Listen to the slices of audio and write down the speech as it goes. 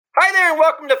Hi there, and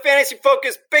welcome to Fantasy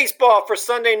Focus Baseball for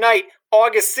Sunday night,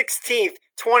 August 16th,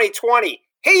 2020.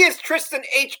 He is Tristan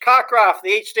H. Cockcroft.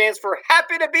 The H stands for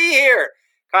happy to be here.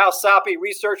 Kyle Soppe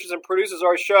researches and produces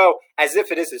our show as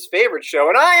if it is his favorite show,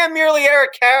 and I am merely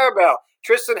Eric Carabell.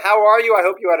 Tristan, how are you? I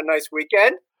hope you had a nice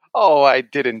weekend. Oh, I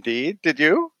did indeed. Did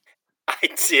you?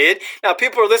 I did. Now,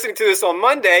 people are listening to this on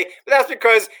Monday, but that's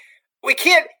because we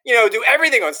can't, do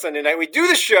everything on Sunday night. We do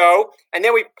the show, and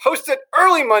then we post it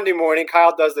early Monday morning.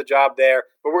 Kyle does the job there.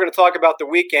 But we're going to talk about the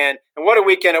weekend, and what a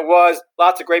weekend it was.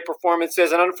 Lots of great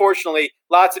performances, and unfortunately,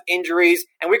 lots of injuries.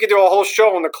 And we could do a whole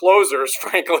show on the closers,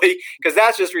 frankly, because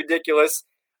that's just ridiculous.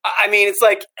 I mean, it's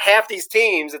like half these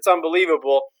teams. It's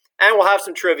unbelievable. And we'll have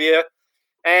some trivia.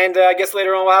 And I guess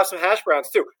later on we'll have some hash browns,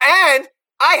 too. And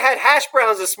I had hash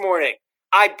browns this morning.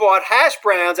 I bought hash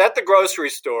browns at the grocery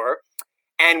store,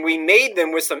 and we made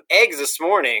them with some eggs this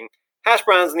morning. Hash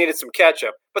browns needed some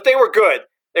ketchup, but they were good.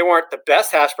 They weren't the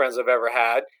best hash browns I've ever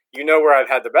had. You know where I've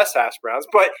had the best hash browns,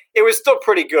 but it was still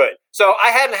pretty good. So I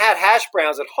hadn't had hash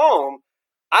browns at home.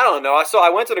 I don't know. So I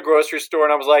went to the grocery store,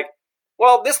 and I was like,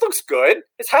 well, this looks good.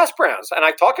 It's hash browns. And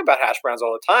I talk about hash browns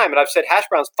all the time, and I've said hash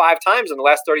browns 5 times in the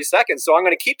last 30 seconds, so I'm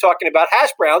going to keep talking about hash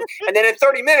browns, and then in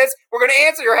 30 minutes, we're going to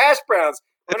answer your hash browns.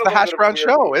 It's the hash brown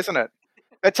show, isn't it?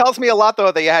 It tells me a lot,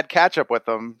 though, that you had ketchup with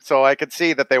them, so I could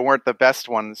see that they weren't the best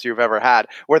ones you've ever had.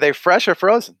 Were they fresh or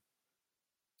frozen?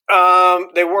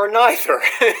 They were neither.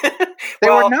 They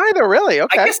were neither, really?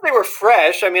 Okay. I guess they were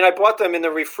fresh. I mean, I bought them in the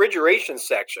refrigeration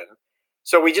section,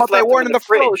 so we just left they weren't them in the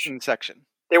frozen section.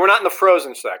 They were not in the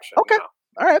frozen section. Okay, no.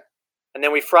 All right. And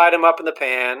then we fried them up in the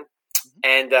pan,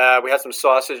 and we had some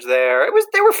sausage there.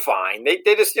 They were fine. They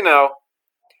just,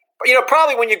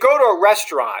 probably when you go to a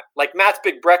restaurant, like Matt's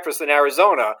Big Breakfast in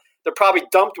Arizona, they're probably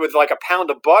dumped with like a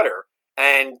pound of butter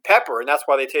and pepper, and that's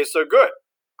why they taste so good.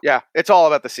 Yeah, it's all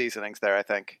about the seasonings there, I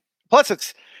think.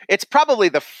 Plus, it's probably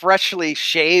the freshly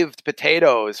shaved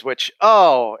potatoes, which,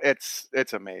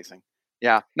 it's amazing.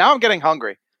 Yeah, now I'm getting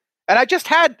hungry. And I just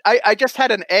had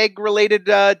an egg-related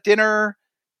dinner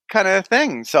kind of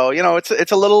thing. So,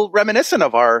 it's a little reminiscent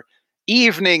of our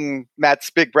evening Matt's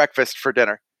Big Breakfast for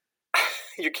dinner.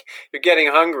 You're getting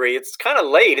hungry. It's kind of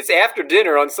late. It's after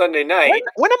dinner on Sunday night.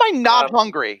 When am I not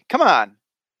hungry? Come on.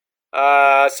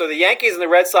 So the Yankees and the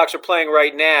Red Sox are playing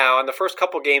right now, and the first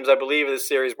couple games, I believe, of the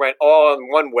series went all in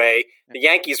one way, the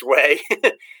Yankees' way.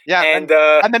 Yeah, and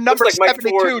the number like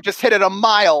 72 just hit it a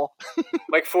mile.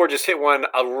 Mike Ford just hit one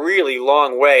a really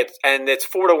long way, and it's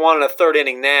 4-1 in the third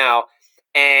inning now.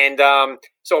 And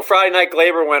so Friday night,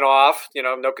 Glaber went off.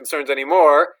 No concerns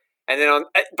anymore. And then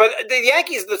but the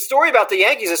Yankees, the story about the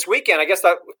Yankees this weekend, I guess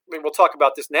that we'll talk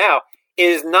about this now,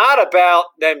 is not about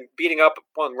them beating up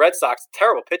on Red Sox,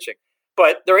 terrible pitching,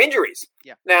 but their injuries.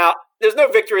 Yeah. Now, there's no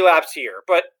victory laps here,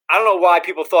 but I don't know why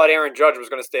people thought Aaron Judge was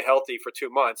going to stay healthy for 2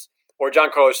 months, or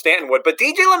Giancarlo Stanton would, but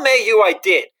DJ LeMahieu I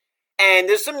did. And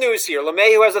there's some news here.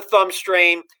 LeMahieu has a thumb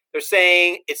strain. They're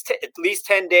saying it's at least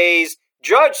 10 days.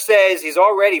 Judge says he's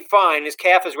already fine. His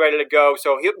calf is ready to go,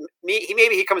 so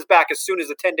maybe he comes back as soon as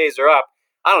the 10 days are up.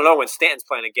 I don't know when Stanton's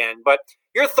playing again, but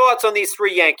your thoughts on these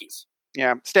 3 Yankees?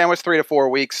 Yeah, Stan was 3 to 4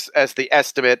 weeks as the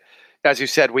estimate. As you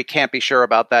said, we can't be sure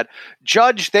about that.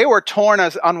 Judge, they were torn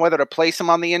on whether to place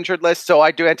him on the injured list, so I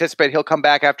do anticipate he'll come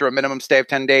back after a minimum stay of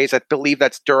 10 days. I believe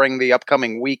that's during the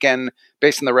upcoming weekend,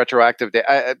 based on the retroactive date.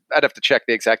 I'd have to check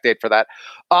the exact date for that.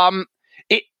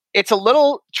 It's a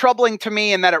little troubling to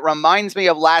me in that it reminds me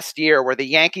of last year where the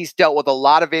Yankees dealt with a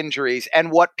lot of injuries.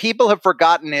 And what people have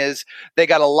forgotten is they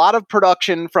got a lot of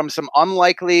production from some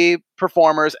unlikely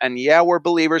performers. And yeah, we're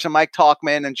believers in Mike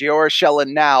Tauchman and Gio Urshela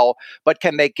now. But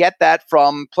can they get that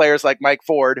from players like Mike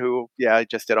Ford, who,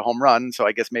 just did a home run, so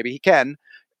I guess maybe he can.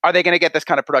 Are they going to get this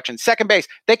kind of production? Second base,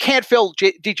 they can't fill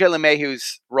DJ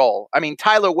LeMahieu's role. I mean,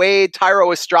 Tyler Wade,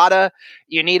 Tyro Estrada,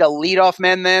 you need a leadoff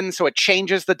man then, so it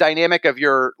changes the dynamic of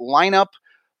your lineup.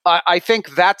 I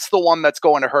think that's the one that's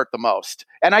going to hurt the most.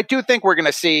 And I do think we're going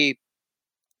to see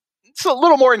a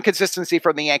little more inconsistency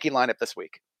from the Yankee lineup this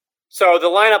week. So the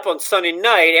lineup on Sunday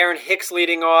night, Aaron Hicks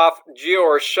leading off, Gio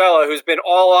Urshela, who's been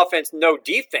all offense, no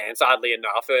defense, oddly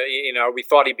enough. We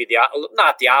thought he'd be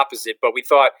not the opposite, but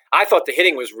I thought the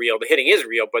hitting was real. The hitting is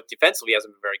real, but defensively he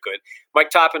hasn't been very good.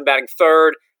 Mike Toppin batting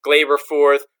third, Glaber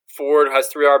fourth, Ford has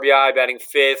 3 RBI batting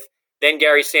fifth, then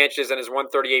Gary Sanchez and his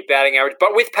 138 batting average,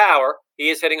 but with power. He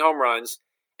is hitting home runs.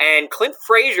 And Clint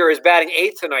Frazier is batting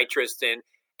eighth tonight, Tristan.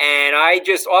 And I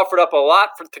just offered up a lot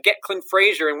to get Clint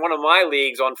Frazier in one of my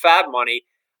leagues on Fab Money.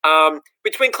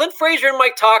 Between Clint Frazier and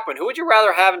Mike Tauchman, who would you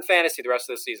rather have in fantasy the rest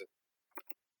of the season?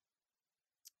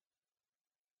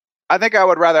 I think I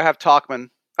would rather have Tauchman.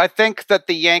 I think that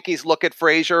the Yankees look at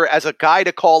Frazier as a guy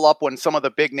to call up when some of the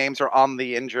big names are on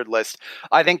the injured list.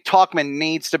 I think Tauchman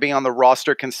needs to be on the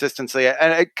roster consistently,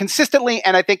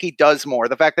 and I think he does more.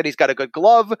 The fact that he's got a good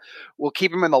glove will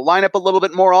keep him in the lineup a little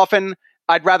bit more often.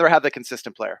 I'd rather have the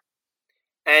consistent player.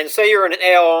 And say you're in an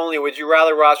AL only, would you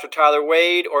rather roster Tyler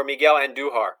Wade or Miguel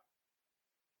Andujar?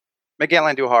 Miguel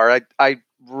Andujar. I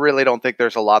really don't think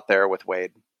there's a lot there with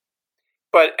Wade.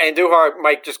 But Andujar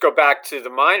might just go back to the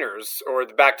minors or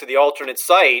back to the alternate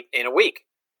site in a week.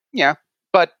 Yeah.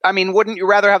 But, I mean, wouldn't you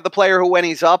rather have the player who, when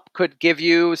he's up, could give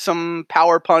you some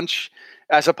power punch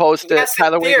as opposed to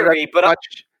Tyler Wade?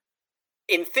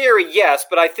 In theory, yes.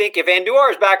 But I think if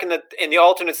Andujar is back in the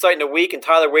alternate site in a week and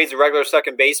Tyler Wade's a regular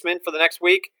second baseman for the next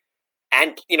week,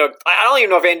 and, I don't even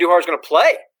know if Andujar is going to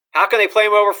play. How can they play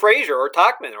him over Frazier or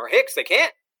Tauchman or Hicks? They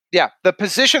can't. Yeah, the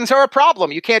positions are a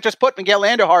problem. You can't just put Miguel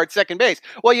Andujar at second base.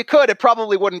 Well, you could. It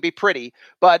probably wouldn't be pretty.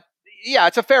 But, yeah,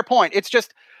 it's a fair point. It's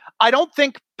just, I don't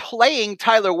think playing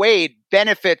Tyler Wade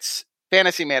benefits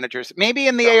fantasy managers. Maybe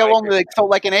in the AL only, so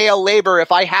like an AL labor, if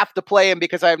I have to play him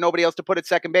because I have nobody else to put at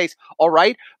second base, all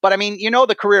right. But, I mean,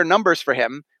 the career numbers for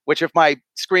him, which if my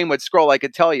screen would scroll, I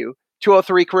could tell you.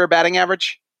 203 career batting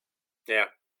average. Yeah.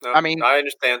 No, I mean, I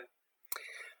understand.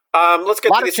 Let's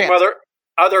get to some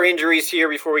other injuries here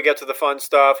before we get to the fun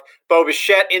stuff. Bo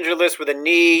Bichette injured list with a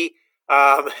knee.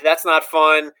 That's not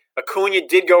fun. Acuna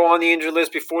did go on the injured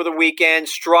list before the weekend.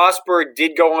 Strasburg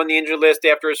did go on the injured list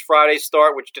after his Friday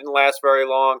start, which didn't last very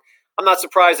long. I'm not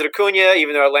surprised at Acuna,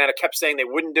 even though Atlanta kept saying they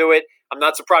wouldn't do it. I'm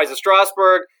not surprised at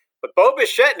Strasburg. But Bo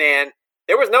Bichette, man,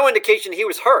 there was no indication he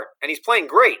was hurt, and he's playing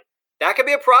great. That could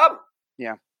be a problem.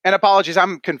 Yeah. And apologies,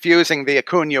 I'm confusing the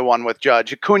Acuna one with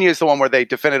Judge. Acuna is the one where they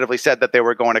definitively said that they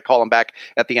were going to call him back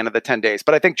at the end of the 10 days.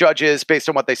 But I think Judge is, based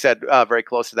on what they said, very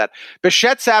close to that.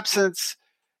 Bichette's absence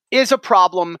is a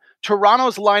problem.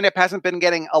 Toronto's lineup hasn't been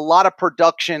getting a lot of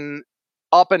production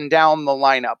up and down the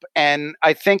lineup. And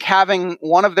I think having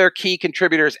one of their key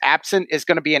contributors absent is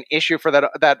going to be an issue for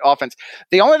that offense.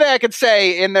 The only thing I could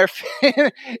say in their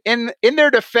in their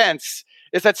defense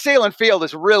is that Salem Field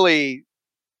is really...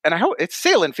 And I hope it's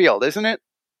Salem Field, isn't it?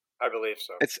 I believe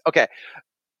so. It's okay.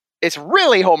 It's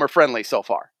really homer friendly so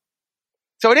far.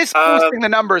 So it is boosting the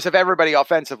numbers of everybody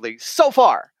offensively so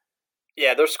far.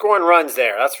 Yeah, they're scoring runs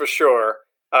there. That's for sure.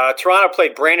 Toronto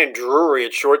played Brandon Drury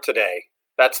at short today.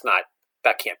 That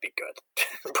can't be good.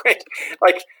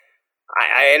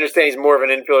 I understand he's more of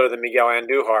an infielder than Miguel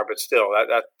Andujar, but still,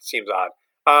 that seems odd.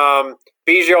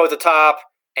 Biggio at the top,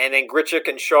 and then Grichuk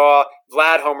and Shaw.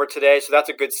 Vlad homer today, so that's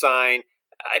a good sign.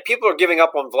 People are giving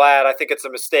up on Vlad. I think it's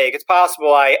a mistake. It's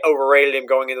possible I overrated him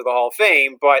going into the Hall of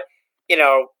Fame, but,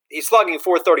 he's slugging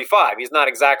 .435. He's not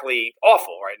exactly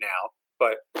awful right now,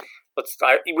 but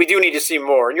we do need to see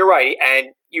more. And you're right. And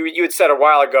you had said a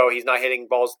while ago he's not hitting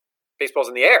baseballs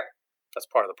in the air. That's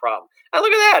part of the problem. And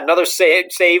look at that. Another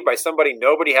save by somebody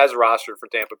nobody has rostered for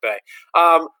Tampa Bay.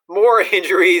 More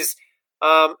injuries.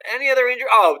 Any other injury?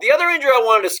 Oh, the other injury I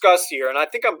want to discuss here, and I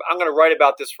think I'm going to write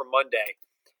about this for Monday.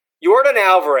 Yordan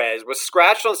Alvarez was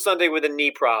scratched on Sunday with a knee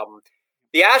problem.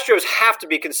 The Astros have to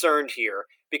be concerned here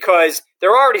because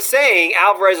they're already saying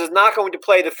Alvarez is not going to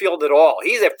play the field at all.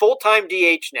 He's a full-time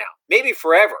DH now, maybe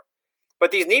forever. But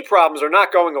these knee problems are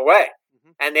not going away. Mm-hmm.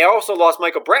 And they also lost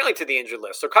Michael Brantley to the injured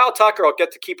list. So Kyle Tucker will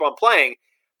get to keep on playing.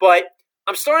 But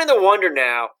I'm starting to wonder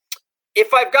now,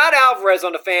 if I've got Alvarez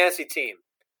on the fantasy team,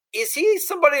 is he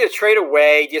somebody to trade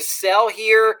away? Do you sell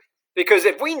here? Because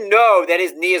if we know that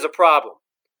his knee is a problem,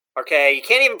 okay, he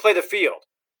can't even play the field.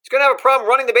 He's going to have a problem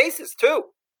running the bases, too.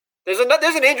 There's an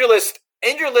injury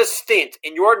list stint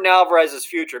in Yordan Alvarez's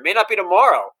future. It may not be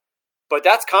tomorrow, but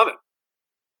that's coming.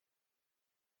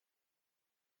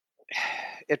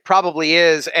 It probably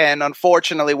is, and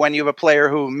unfortunately, when you have a player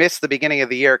who missed the beginning of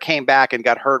the year, came back and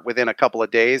got hurt within a couple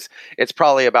of days, it's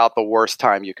probably about the worst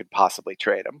time you could possibly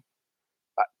trade him.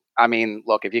 I mean,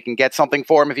 look, if you can get something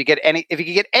for him, if you get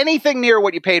anything near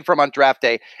what you paid for him on draft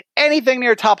day, anything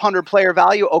near top 100 player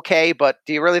value, okay, but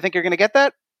do you really think you're going to get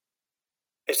that?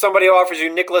 If somebody offers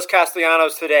you Nicholas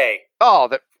Castellanos today.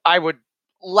 I would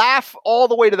laugh all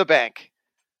the way to the bank.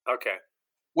 Okay.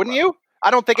 Wouldn't you?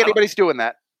 I don't think anybody's doing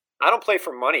that. I don't play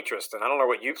for money, Tristan. I don't know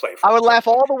what you play for. I would laugh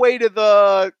all the way to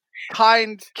the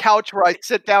kind couch where I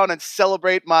sit down and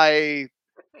celebrate my...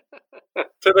 to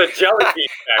the jelly bean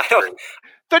factory.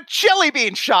 The jelly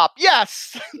bean shop,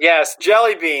 yes. Yes,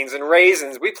 jelly beans and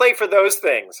raisins. We play for those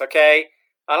things, okay?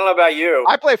 I don't know about you.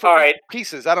 I play for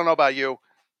pieces. I don't know about you.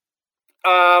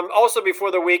 Also,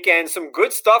 before the weekend, some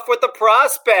good stuff with the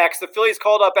prospects. The Phillies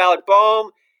called up Alec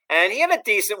Boehm, and he had a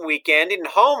decent weekend. Didn't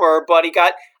homer, but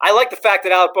I like the fact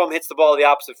that Alec Boehm hits the ball to the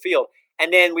opposite field.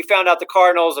 And then we found out the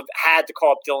Cardinals have had to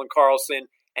call up Dylan Carlson,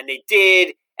 and they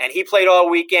did, and he played all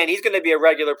weekend. He's going to be a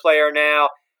regular player now.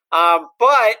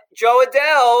 But Joe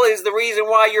Adell is the reason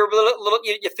why you're a little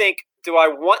you think, do I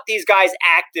want these guys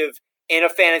active in a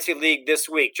fantasy league this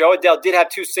week? Joe Adell did have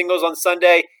 2 singles on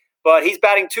Sunday, but he's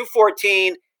batting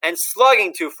 .214 and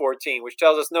slugging .214, which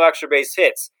tells us no extra base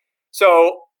hits.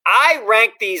 So I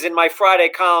rank these in my Friday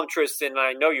column, Tristan, and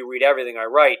I know you read everything I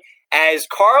write, as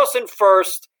Carlson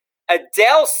first,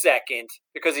 Adell second,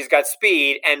 because he's got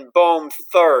speed, and Bohm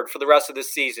third for the rest of the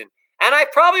season. And I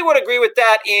probably would agree with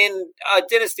that in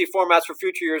dynasty formats for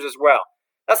future years as well.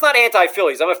 That's not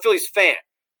anti-Phillies. I'm a Phillies fan.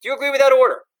 Do you agree with that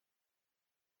order?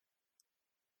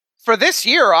 For this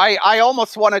year, I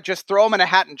almost want to just throw them in a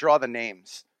hat and draw the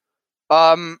names.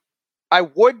 I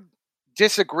would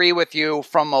disagree with you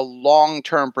from a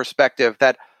long-term perspective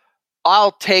that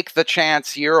I'll take the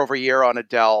chance year over year on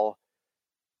Adell.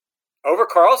 Over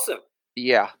Carlson?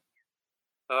 Yeah.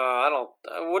 I don't.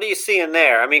 What are you seeing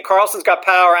there? I mean, Carlson's got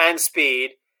power and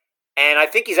speed, and I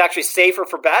think he's actually safer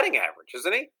for batting average,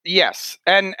 isn't he? Yes,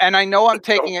 and I know I'm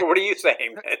taking it. What are you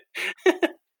saying, man?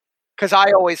 Because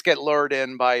I always get lured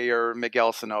in by your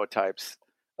Miguel Sano types.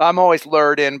 I'm always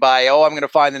lured in by, I'm going to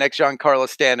find the next Giancarlo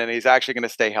Stanton, and he's actually going to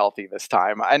stay healthy this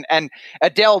time. And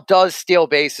Adell does steal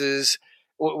bases.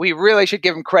 We really should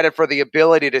give him credit for the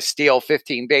ability to steal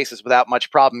 15 bases without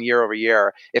much problem year over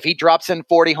year. If he drops in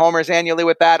 40 homers annually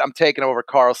with that, I'm taking over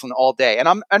Carlson all day.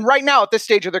 And right now at this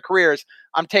stage of their careers,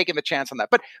 I'm taking the chance on that.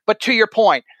 But to your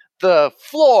point, the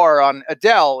floor on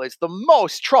Adell is the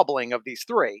most troubling of these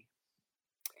 3.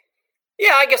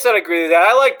 Yeah, I guess I'd agree with that.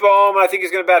 I like Bohm. I think he's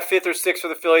going to bat 5th or 6th for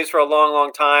the Phillies for a long,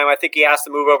 long time. I think he has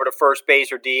to move over to first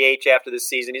base or DH after this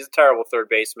season. He's a terrible third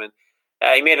baseman.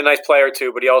 He made a nice play or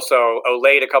two, but he also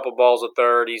laid a couple balls at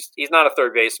third. He's not a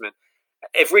third baseman.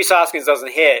 If Rhys Hoskins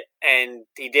doesn't hit, and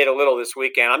he did a little this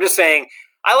weekend, I'm just saying,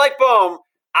 I like Bohm.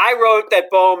 I wrote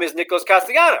that Bohm is Nicholas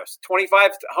Castellanos.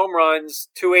 25 home runs,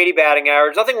 .280 batting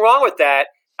average. Nothing wrong with that.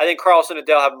 I think Carlson and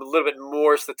Adell have a little bit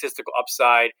more statistical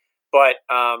upside. But,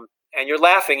 and you're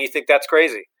laughing. You think that's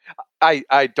crazy.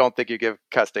 I don't think you give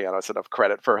Castellanos enough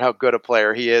credit for how good a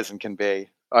player he is and can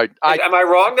be. Am I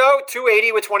wrong, though?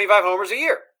 .280 with 25 homers a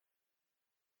year.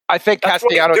 I think That's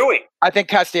Castellanos. What he's doing. I think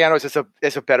Castellanos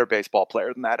is a better baseball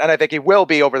player than that, and I think he will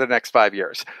be over the next 5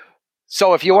 years.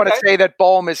 So if you want to say that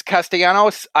Bohm is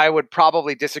Castellanos, I would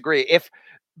probably disagree. If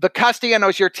the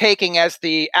Castellanos you're taking as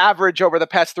the average over the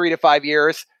past 3 to 5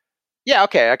 years, yeah,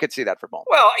 okay, I could see that for Bohm.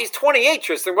 Well, he's 28,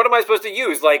 Tristan. What am I supposed to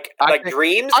use? Like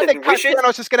dreams and wishes?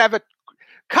 Castellanos is going to have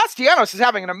Castellanos is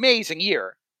having an amazing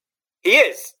year. He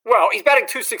is. Well, he's batting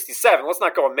 .267. Let's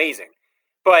not go amazing.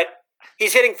 But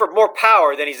he's hitting for more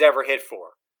power than he's ever hit for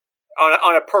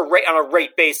on a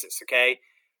rate basis, okay?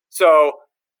 So,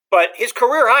 but his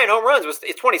career high in home runs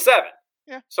is 27.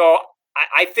 Yeah. So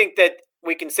I think that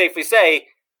we can safely say,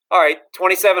 all right,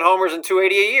 27 homers and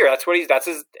 .280 a year. That's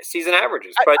his season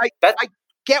averages. But I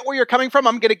get where you're coming from.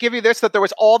 I'm going to give you this, that there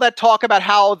was all that talk about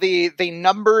how the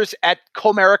numbers at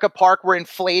Comerica Park were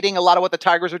inflating a lot of what the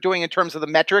Tigers were doing in terms of the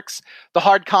metrics, the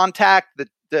hard contact,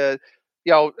 the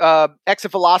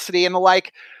exit velocity and the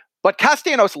like. But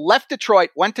Castellanos left Detroit,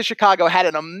 went to Chicago, had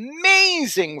an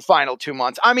amazing final 2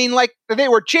 months. I mean, like they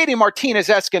were JD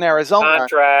Martinez-esque in Arizona.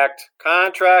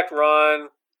 Contract run.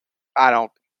 And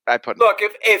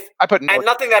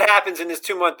nothing that happens in this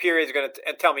 2 month period is going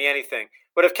to tell me anything.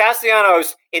 But if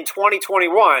Castellanos in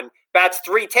 2021 bats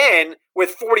 .310 with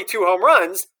 42 home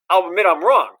runs, I'll admit I'm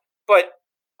wrong. But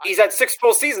he's had 6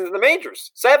 full seasons in the majors,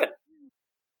 7.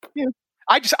 Yeah.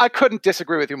 I couldn't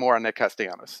disagree with you more on Nick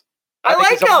Castellanos. I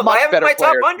like him. I have him in my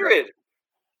top 100.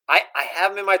 I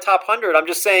have him in my top 100. I'm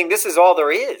just saying this is all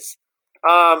there is.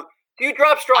 Do you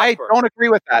drop Strasburg? I don't agree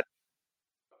with that.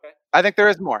 Okay. I think there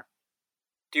is more.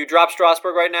 Do you drop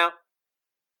Strasburg right now?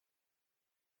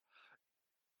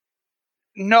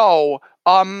 No.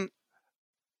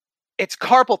 It's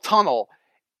carpal tunnel.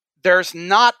 There's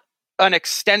not an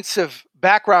extensive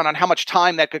background on how much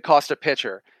time that could cost a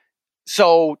pitcher.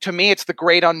 So to me, it's the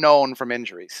great unknown from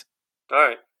injuries. All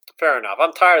right. Fair enough.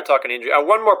 I'm tired of talking injury.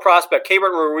 One more prospect.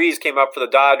 Keibert Ruiz came up for the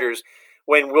Dodgers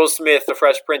when Will Smith, the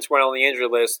Fresh Prince, went on the injury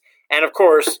list. And, of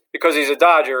course, because he's a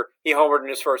Dodger, he homered in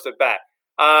his first at-bat.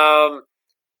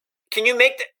 Can you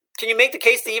make the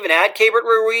case to even add Keibert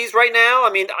Ruiz right now?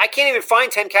 I mean, I can't even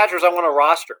find 10 catchers I want to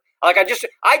roster. Like I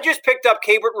just picked up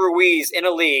Keibert Ruiz in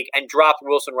a league and dropped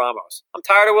Wilson Ramos. I'm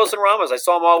tired of Wilson Ramos. I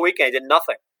saw him all weekend. He did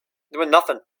nothing. Doing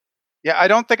nothing. Yeah, I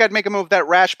don't think I'd make a move that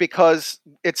rash because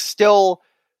it's still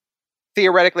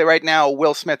theoretically right now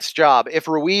Will Smith's job. If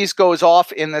Ruiz goes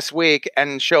off in this week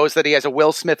and shows that he has a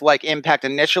Will Smith-like impact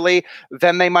initially,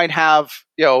 then they might have,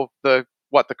 the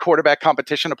quarterback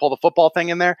competition to pull the football thing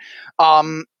in there.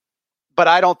 But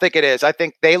I don't think it is. I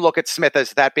think they look at Smith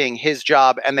as that being his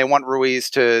job, and they want Ruiz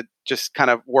to just kind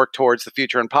of work towards the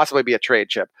future and possibly be a trade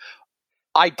chip.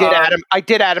 I did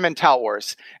add him in Tout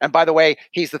Wars. And by the way,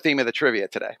 he's the theme of the trivia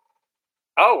today.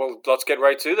 Oh, well, let's get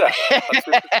right to that. Let's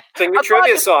sing the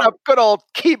trivia song. A good old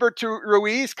Keeper to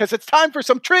Ruiz, because it's time for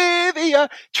some trivia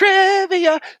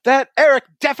that Eric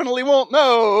definitely won't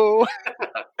know.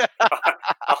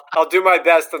 I'll do my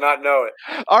best to not know it.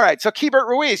 All right, so Keeper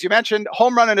Ruiz, you mentioned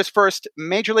home run in his first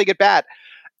major league at bat.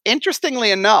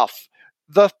 Interestingly enough,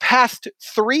 the past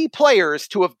 3 players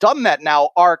to have done that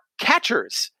now are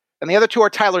catchers. And the other 2 are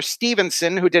Tyler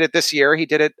Stevenson, who did it this year. He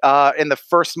did it in the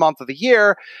first month of the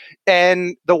year.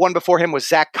 And the one before him was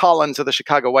Zach Collins of the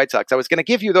Chicago White Sox. I was going to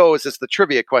give you those as the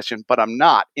trivia question, but I'm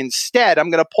not. Instead,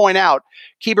 I'm going to point out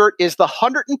Keibert is the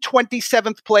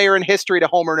 127th player in history to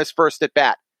homer in his first at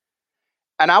bat.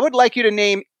 And I would like you to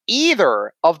name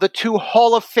either of the 2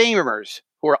 Hall of Famers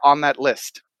who are on that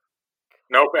list.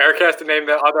 Nope, Eric has to name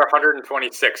the other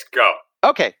 126. Go.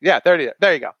 Okay, yeah, there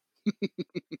you go.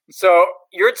 So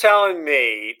you're telling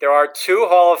me there are 2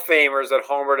 Hall of Famers that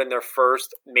homered in their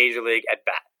first major league at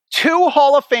bat? 2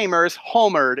 Hall of Famers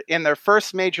homered in their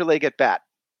first major league at bat.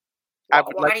 I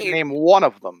would like to name one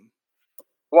of them.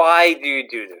 Why do you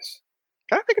do this?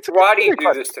 I think it's a Why do you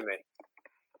do this to me?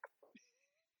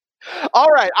 All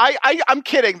right, I'm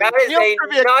kidding. That is a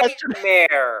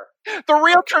nightmare. The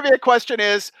real trivia question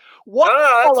is, what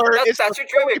color is the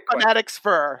Philly Fanatics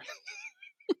fur?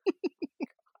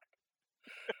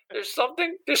 There's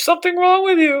something wrong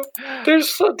with you. There's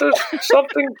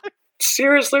something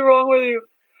seriously wrong with you.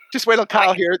 Just wait till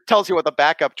Kyle here tells you what the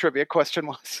backup trivia question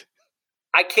was.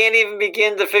 I can't even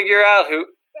begin to figure out who.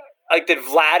 Like, did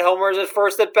Vlad homer his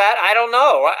first at bat? I don't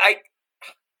know.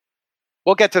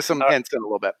 We'll get to some hints in a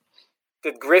little bit.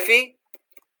 Did Griffey?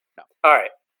 No. All right.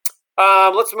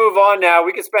 Let's move on now.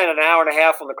 We could spend an hour and a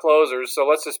half on the closers, so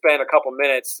let's just spend a couple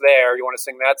minutes there. You want to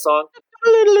sing that song?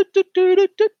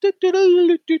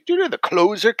 The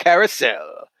closer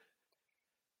carousel.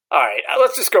 All right,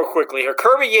 let's just go quickly here.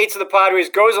 Kirby Yates of the Padres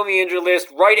goes on the injured list,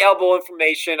 right elbow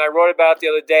inflammation. I wrote about it the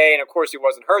other day, and of course he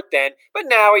wasn't hurt then, but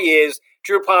now he is.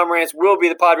 Drew Pomeranz will be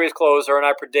the Padres closer, and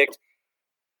I predict,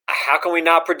 how can we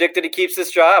not predict that he keeps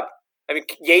this job? I mean,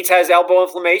 Yates has elbow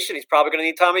inflammation. He's probably going to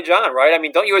need Tommy John, right? I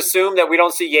mean, don't you assume that we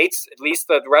don't see Yates at least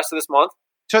the rest of this month?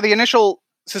 So the initial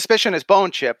suspicion is bone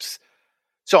chips.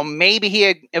 So maybe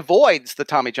he avoids the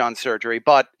Tommy John surgery.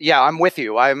 But yeah, I'm with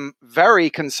you. I'm very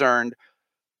concerned,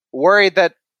 worried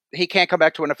that he can't come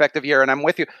back to an effective year. And I'm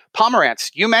with you.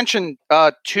 Pomeranz, you mentioned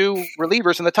 2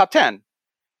 relievers in the top 10.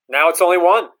 Now it's only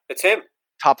one. It's him.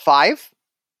 Top 5?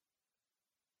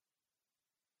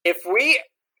 If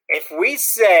we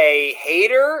say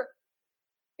Hader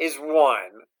is 1.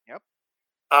 Yep.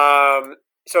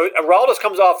 So Aroldis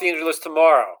comes off the injury list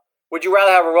tomorrow. Would you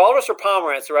rather have Aroldis or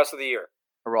Pomeranz the rest of the year?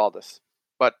 Aroldis.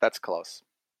 But that's close.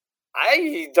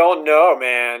 I don't know,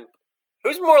 man.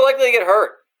 Who's more likely to get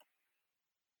hurt?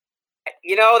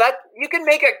 You know, that you can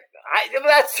make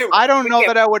that's too much. I don't know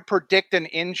that I would predict an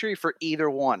injury for either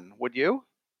one. Would you?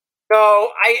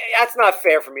 No, that's not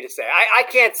fair for me to say. I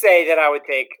can't say that I would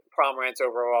take Pomeranz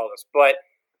over Aroldis, but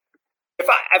if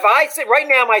I say right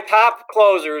now my top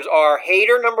closers are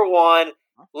Hader number 1,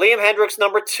 Liam Hendricks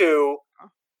number 2.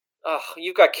 Oh,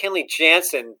 you've got Kenley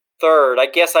Jansen third. I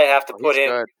guess I have to put him.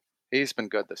 Good. He's been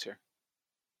good this year.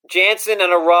 Jansen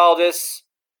and Aroldis.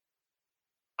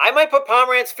 I might put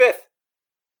Pomeranz 5th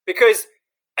because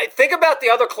I think about the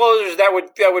other closers that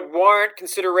would warrant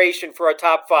consideration for a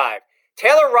top 5.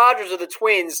 Taylor Rogers of the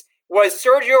Twins was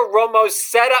Sergio Romo's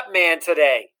setup man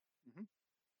today. Mm-hmm.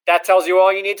 That tells you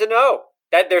all you need to know.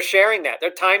 That they're sharing that. They're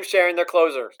time sharing their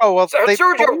closers. Oh, well,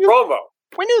 Sergio Romo.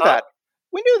 We knew that.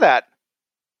 We knew that.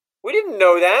 We didn't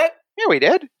know that. Yeah, we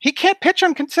did. He can't pitch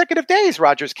on consecutive days.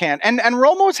 Rogers can't. And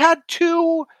Romo's had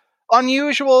 2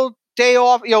 unusual day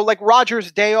off, like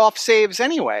Rogers' day off saves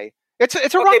anyway. It's a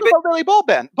Rocky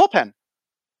bullpen.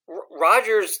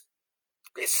 Rogers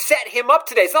set him up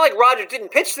today. It's not like Rogers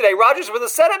didn't pitch today. Rogers was the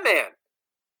setup man.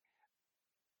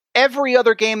 Every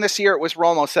other game this year, it was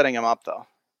Romo setting him up, though.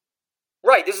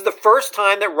 Right. This is the first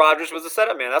time that Rogers was the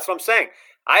setup man. That's what I'm saying.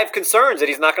 I have concerns that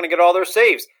he's not going to get all their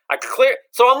saves.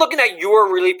 So I'm looking at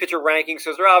your relief pitcher rankings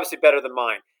because they're obviously better than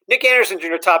mine. Nick Anderson's in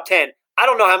your top 10. I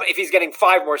don't know if he's getting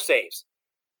 5 more saves.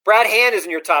 Brad Hand is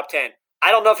in your top 10.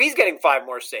 I don't know if he's getting 5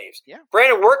 more saves. Yeah.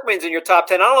 Brandon Workman's in your top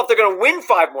 10. I don't know if they're going to win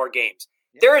 5 more games.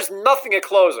 Yeah. There is nothing at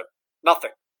closer.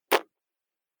 Nothing.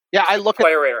 Yeah, That's what the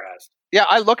player rater has. Yeah,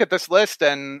 I look at this list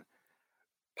and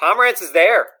Pomerantz is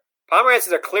there. Pomerantz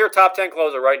is a clear top 10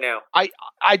 closer right now.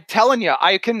 I'm telling you,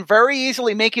 I can very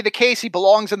easily make you the case he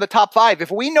belongs in the top 5.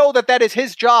 If we know that is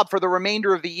his job for the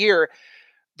remainder of the year,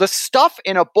 the stuff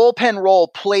in a bullpen role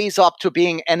plays up to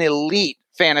being an elite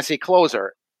fantasy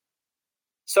closer.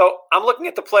 So I'm looking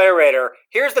at the player rater.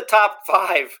 Here's the top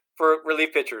 5 for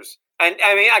relief pitchers. And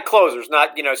I mean, closers,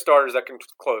 not, starters that can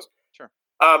close. Sure.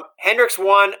 Hendricks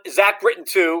 1, Zach Britton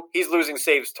 2. He's losing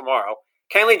saves tomorrow.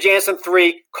 Kenley Jansen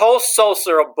 3. Cole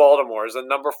Sulser of Baltimore is the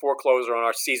number 4 closer on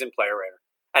our season player rater.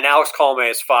 And Alex Colme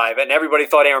is 5. And everybody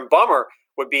thought Aaron Bummer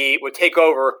would take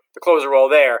over the closer role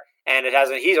there. And it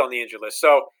hasn't. He's on the injured list.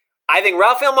 So I think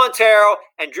Rafael Montero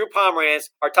and Drew Pomerantz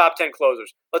are top 10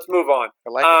 closers. Let's move on. I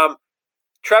like it.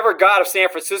 Trevor Gott of San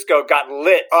Francisco got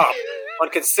lit up on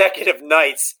consecutive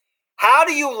nights. How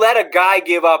do you let a guy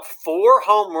give up 4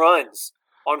 home runs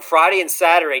on Friday and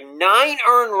Saturday, 9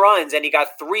 earned runs, and he got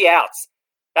 3 outs?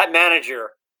 That manager,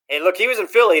 hey, look, he was in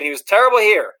Philly, and he was terrible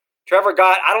here. Trevor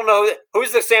Gott, I don't know.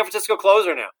 Who's the San Francisco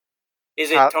closer now? Is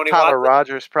it Tony Tyler Watson?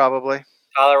 Rogers, probably.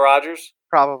 Tyler Rogers?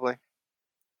 Probably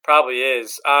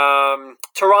is.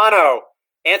 Toronto,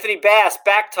 Anthony Bass,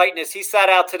 back tightness. He sat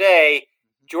out today.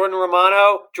 Jordan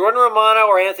Romano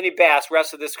or Anthony Bass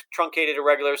rest of this truncated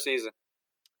irregular season?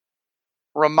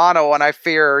 Romano, and I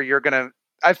fear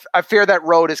I fear that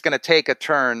road is going to take a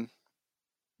turn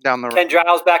down the road. Ken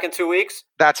Giles back in 2 weeks?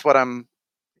 That's what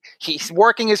he's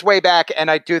working his way back, and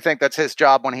I do think that's his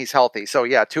job when he's healthy. So,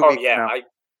 yeah, 2 weeks. Yeah,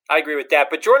 I agree with that.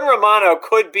 But Jordan Romano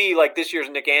could be like this year's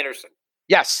Nick Anderson.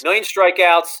 Yes. 9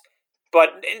 strikeouts, but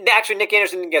actually Nick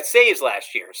Anderson didn't get saves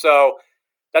last year. So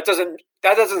that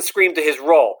doesn't scream to his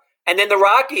role. And then the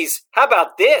Rockies, how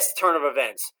about this turn of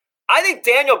events? I think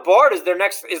Daniel Bard is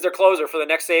their closer for the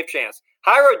next save chance.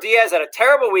 Jairo Diaz had a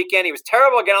terrible weekend. He was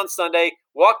terrible again on Sunday,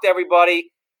 walked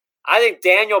everybody. I think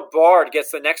Daniel Bard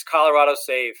gets the next Colorado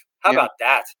save. How about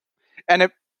that? And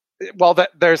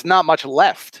there's not much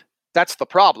left. That's the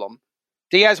problem.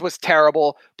 Diaz was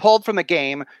terrible, pulled from the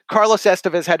game. Carlos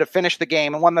Estevez had to finish the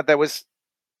game, and one that there was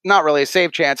not really a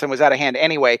save chance and was out of hand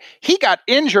anyway. He got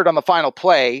injured on the final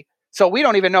play, so we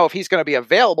don't even know if he's going to be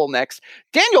available next.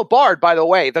 Daniel Bard, by the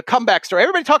way, the comeback story.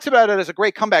 Everybody talks about it as a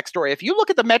great comeback story. If you look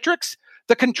at the metrics,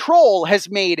 the control has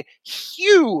made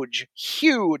huge,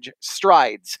 huge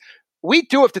strides. We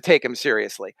do have to take him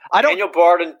seriously. Daniel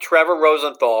Bard and Trevor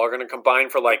Rosenthal are going to combine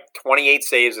for like 28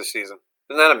 saves this season.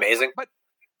 Isn't that amazing? But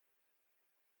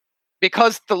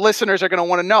because the listeners are going to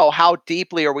want to know how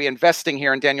deeply are we investing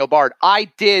here in Daniel Bard.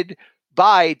 I did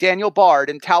buy Daniel Bard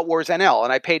in Tout Wars NL,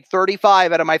 and I paid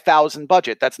 $35 out of my $1,000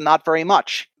 budget. That's not very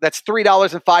much. That's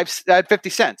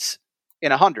 $3.50 in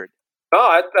 100.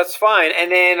 Oh, that's fine.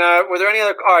 And then were there any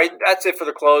other? All right, that's it for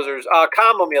the closers.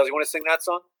 Combo meals. You want to sing that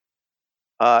song?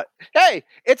 Hey,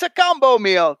 it's a combo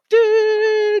meal.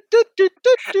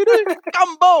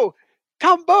 Combo.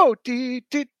 Combo.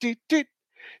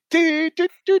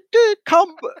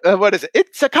 What is it?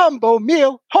 It's a combo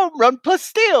meal. Home run plus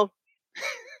steal.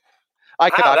 I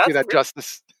cannot do that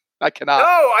justice. I cannot. No,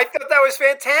 I thought that was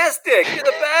fantastic. You're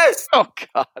the best. Oh,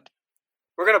 God.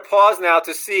 We're going to pause now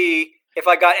to see if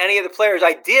I got any of the players.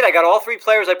 I did. I got all 3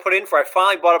 players I put in for. I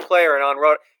finally bought a player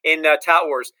in Tout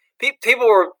Wars. People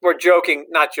were joking,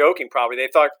 not joking probably. They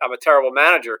thought I'm a terrible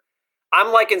manager.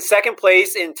 I'm like in second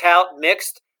place in Tout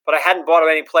Mixed, but I hadn't bought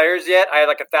any players yet. I had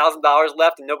like $1,000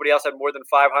 left, and nobody else had more than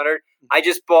 $500. I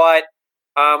just bought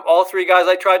all 3 guys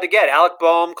I tried to get: Alec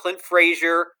Boehm, Clint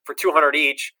Frazier for $200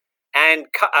 each, and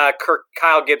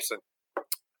Kyle Gibson.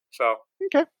 So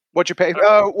okay, what'd you pay?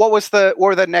 What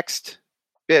were the next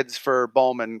bids for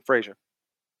Boehm and Frazier?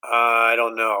 I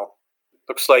don't know.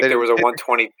 Looks like there was a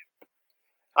 120.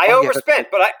 I overspent,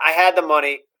 but I had the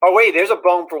money. Oh wait, there's a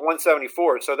Boehm for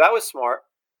 174, so that was smart.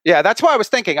 Yeah, that's why I was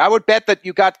thinking. I would bet that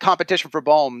you got competition for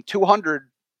Boehm. 200.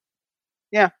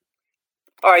 Yeah.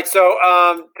 All right, so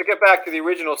to get back to the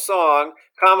original song,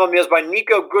 Combo Meals by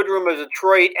Nico Goodrum of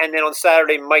Detroit, and then on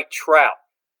Saturday, Mike Trout.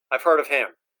 I've heard of him.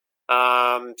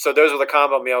 So those are the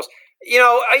Combo Meals.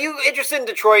 Are you interested in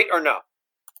Detroit or no?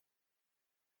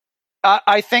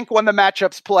 I think when the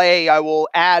matchups play, I will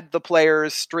add the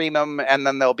players, stream them, and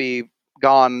then they'll be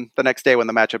gone the next day when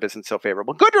the matchup isn't so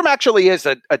favorable. Goodrum actually is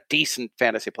a decent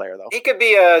fantasy player, though. He could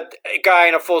be a guy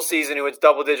in a full season who hits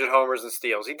double-digit homers and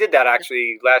steals. He did that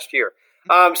actually last year.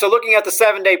 So looking at the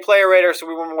 7-day player rater, so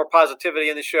we want more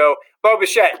positivity in the show. Bo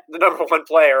Bichette, the number 1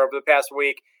 player over the past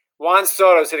week. Juan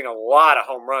Soto's hitting a lot of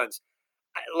home runs,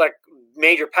 like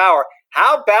major power.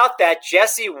 How about that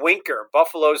Jesse Winker,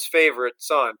 Buffalo's favorite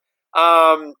son?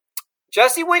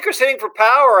 Jesse Winker's hitting for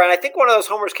power, and I think one of those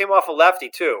homers came off a lefty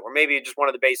too, or maybe just one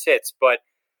of the base hits. But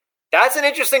that's an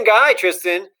interesting guy,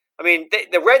 Tristan. I mean,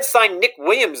 the Reds signed Nick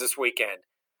Williams this weekend.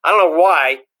 I don't know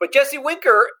why, but Jesse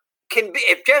Winker can be.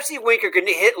 If Jesse Winker can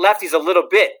hit lefties a little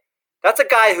bit, that's a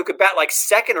guy who could bat like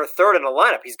second or third in the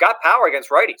lineup. He's got power against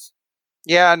righties.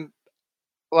 Yeah, and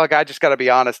look, I just got to be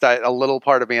honest. A little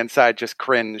part of me inside just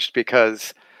cringed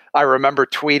because I remember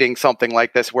tweeting something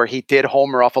like this where he did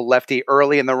homer off a lefty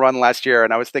early in the run last year,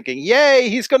 and I was thinking, yay,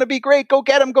 he's going to be great. Go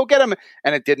get him,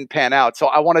 and it didn't pan out. So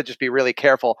I want to just be really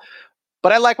careful.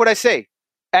 But I like what I see.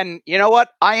 And you know what?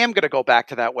 I am going to go back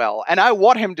to that well, and I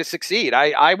want him to succeed.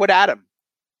 I would add him.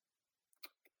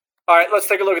 All right, let's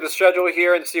take a look at the schedule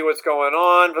here and see what's going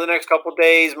on for the next couple of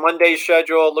days. Monday's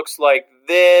schedule looks like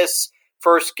this.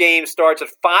 First game starts at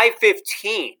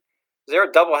 5:15. Is there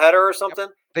a doubleheader or something?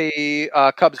 The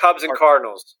Cubs and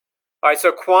Cardinals. All right,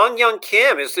 so Kwang Young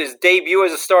Kim is his debut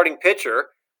as a starting pitcher.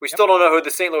 We still don't know who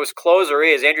the St. Louis closer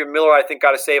is. Andrew Miller, I think,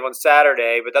 got a save on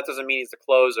Saturday, but that doesn't mean he's the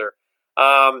closer.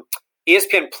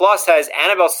 ESPN Plus has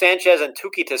Anibal Sanchez and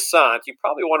Tuki Toussaint. You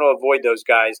probably want to avoid those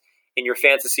guys in your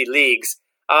fantasy leagues.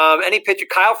 Any pitcher?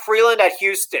 Kyle Freeland at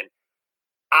Houston.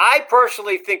 I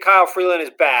personally think Kyle Freeland is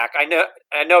back. I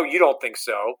know you don't think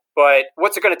so, but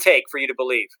what's it going to take for you to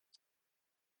believe?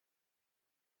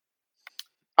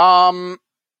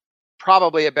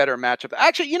 Probably a better matchup.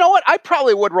 Actually, you know what? I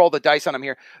probably would roll the dice on him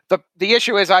here. The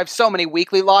issue is I have so many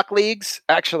weekly lock leagues.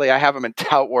 Actually, I have them in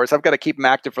Tout Wars. I've got to keep them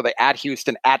active for the at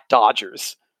Houston, at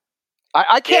Dodgers.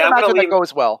 I can't imagine that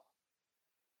goes well.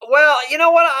 Well, you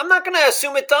know what? I'm not going to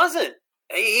assume it doesn't.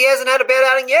 He hasn't had a bad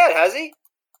outing yet, has he?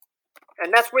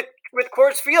 And that's with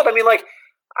Coors Field. I mean, like,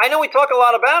 I know we talk a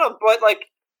lot about him, but, like,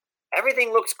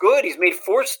 everything looks good. He's made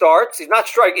 4 starts. He's not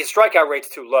his strikeout rate's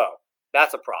too low.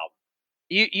 That's a problem.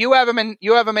 You have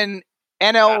him in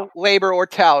NL, Labor, or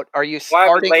Tout. Are you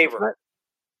starting Labor?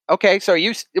 Okay, so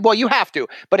you have to.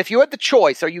 But if you had the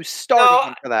choice, are you starting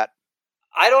him for that?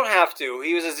 I don't have to.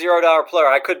 He was a $0 player.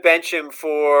 I could bench him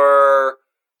for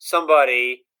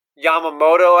somebody.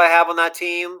 Yamamoto, I have on that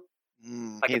team.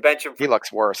 I could bench him. He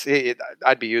looks worse.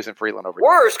 I'd be using Freeland over.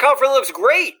 Worse. Kyle Freeland looks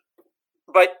great,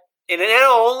 but in an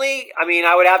NL only, I mean,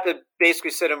 I would have to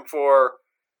basically sit him for.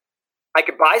 I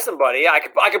could buy somebody. I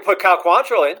could put Cal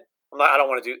Quantrill in. I don't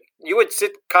want to do. You would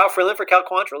sit Kyle Freeland for Cal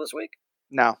Quantrill this week?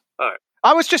 No. All right.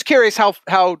 I was just curious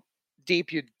how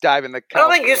deep you dive in the. I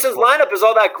don't think Houston's lineup is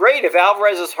all that great. If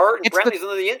Alvarez is hurt and Brantley's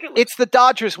under the injury list. It's the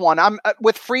Dodgers one. I'm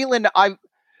with Freeland.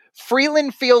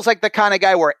 Freeland feels like the kind of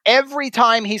guy where every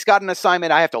time he's got an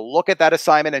assignment, I have to look at that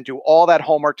assignment and do all that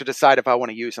homework to decide if I want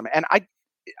to use him. And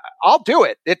I'll do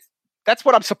it. That's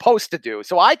what I'm supposed to do.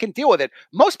 So I can deal with it.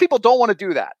 Most people don't want to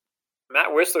do that.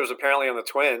 Matt Whistler's apparently on the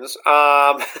Twins.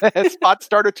 Spot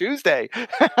starter Tuesday.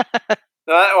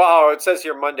 It says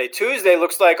here Monday. Tuesday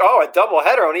looks like, a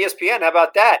doubleheader on ESPN. How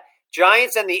about that?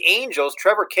 Giants and the Angels,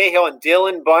 Trevor Cahill and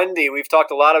Dylan Bundy. We've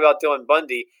talked a lot about Dylan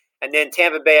Bundy. And then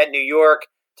Tampa Bay at New York,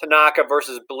 Tanaka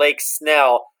versus Blake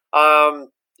Snell. I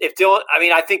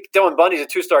think Dylan Bundy's a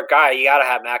 2-star guy. You got to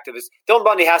have him active. Dylan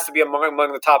Bundy has to be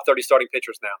among the top 30 starting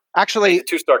pitchers now. Actually, he's a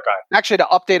 2-star guy. Actually, to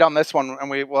update on this one, and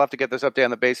we'll have to get this update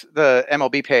on the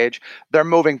MLB page, they're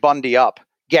moving Bundy up,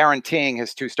 guaranteeing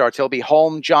his 2 starts. He'll be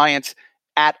home Giants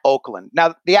at Oakland.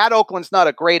 Now, the at Oakland's not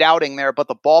a great outing there, but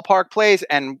the ballpark plays,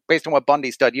 and based on what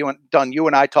Bundy's done, you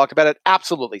and I talked about it,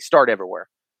 absolutely start everywhere.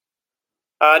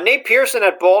 Nate Pearson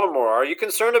at Baltimore. Are you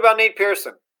concerned about Nate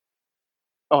Pearson?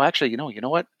 Oh, actually, you know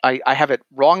what? I have it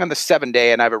wrong on the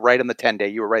 7-day, and I have it right on the 10-day.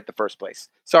 You were right the first place.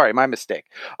 Sorry, my mistake.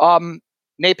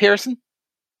 Nate Pearson?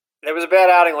 It was a bad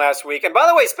outing last week. And by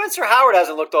the way, Spencer Howard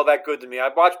hasn't looked all that good to me.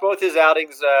 I've watched both his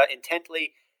outings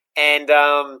intently, and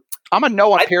I'm a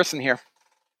no on Pearson here.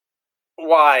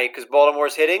 Why? Because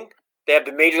Baltimore's hitting? They have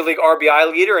the Major League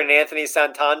RBI leader in Anthony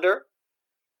Santander.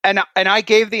 And I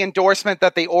gave the endorsement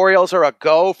that the Orioles are a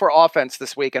go for offense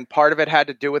this week, and part of it had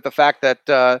to do with the fact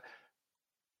that,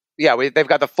 they've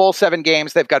got the full 7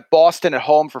 games. They've got Boston at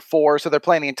home for 4, so they're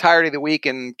playing the entirety of the week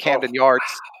in Camden Yards.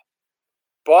 Wow.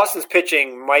 Boston's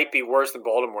pitching might be worse than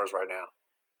Baltimore's right now.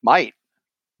 Might?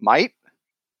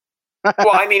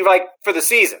 Well, I mean, like, for the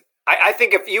season. I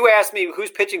think if you asked me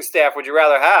whose pitching staff would you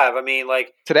rather have, I mean,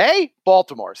 like... Today?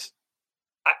 Baltimore's.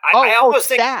 I almost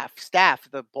think staff,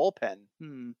 the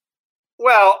bullpen.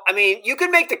 Well, I mean, you could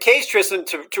make the case, Tristan,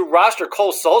 to roster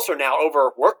Cole Sulser now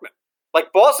over Workman.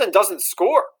 Like, Boston doesn't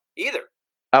score either.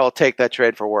 I will take that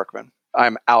trade for Workman.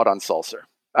 I'm out on Sulser.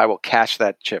 I will cash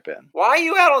that chip in. Why are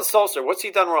you out on Sulser? What's he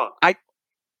done wrong?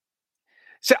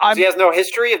 So he has no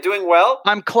history of doing well?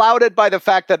 I'm clouded by the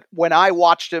fact that when I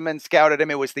watched him and scouted him,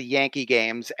 it was the Yankee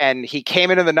games, and he came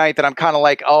into the ninth, and I'm kind of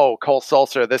like, oh, Cole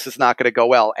Sulcer, this is not going to go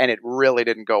well, and it really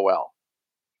didn't go well.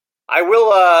 I will,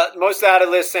 most out of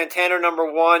list, Santana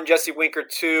number 1, Jesse Winker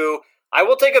 2. I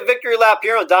will take a victory lap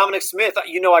here on Dominic Smith.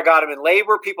 You know I got him in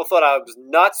labor. People thought I was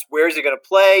nuts. Where is he going to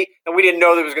play? And we didn't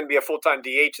know there was going to be a full-time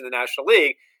DH in the National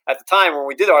League at the time when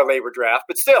we did our labor draft.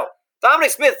 But still,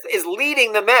 Dominic Smith is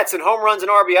leading the Mets in home runs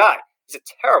and RBI. He's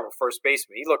a terrible first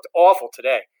baseman. He looked awful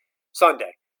today,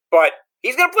 Sunday. But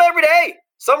he's going to play every day,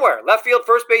 somewhere. Left field,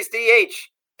 first base, DH.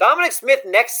 Dominic Smith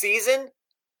next season,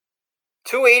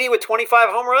 280 with 25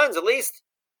 home runs at least.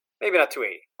 Maybe not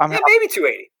 280. Maybe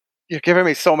 280. You're giving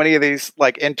me so many of these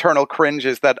like internal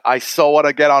cringes that I so want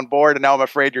to get on board, and now I'm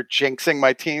afraid you're jinxing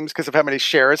my teams because of how many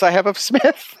shares I have of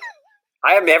Smith.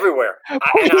 I am everywhere.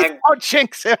 Don't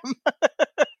jinx him.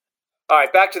 All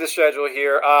right, back to the schedule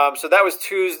here. So that was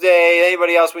Tuesday.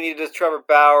 Anybody else we needed? Trevor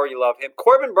Bauer, you love him.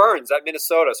 Corbin Burns at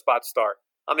Minnesota, spot start.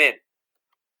 I'm in.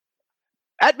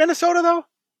 At Minnesota, though?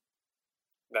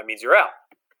 That means you're out.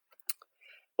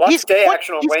 Lots of day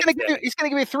action on Wednesday. He's going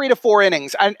to give me 3 to 4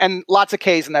 innings and lots of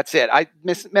Ks, and that's it.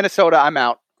 Minnesota, I'm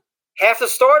out. Half the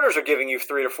starters are giving you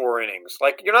 3 to 4 innings.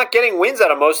 Like, you're not getting wins out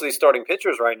of most of these starting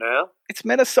pitchers right now. It's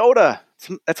Minnesota.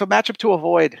 It's a matchup to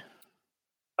avoid.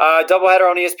 Doubleheader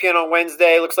on ESPN on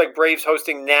Wednesday. Looks like Braves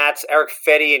hosting Nats. Eric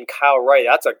Fetty and Kyle Wright.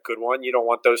 That's a good one. You don't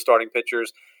want those starting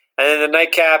pitchers. And then the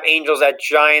nightcap, Angels at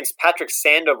Giants. Patrick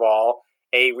Sandoval,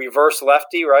 a reverse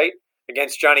lefty, right?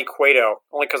 Against Johnny Cueto,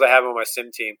 only because I have him on my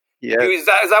sim team. Yeah. Is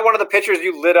that one of the pitchers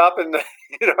you lit up in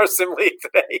our sim league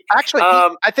today? Actually,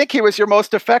 I think he was your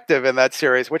most effective in that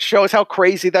series, which shows how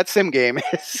crazy that sim game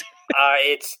is.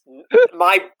 It's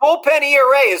my bullpen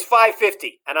ERA is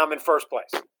 5.50, and I'm in first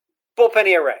place. Bullpen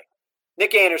ERA.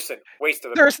 Nick Anderson, waste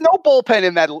of it. There's no bullpen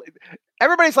in that.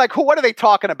 Everybody's like, what are they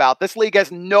talking about? This league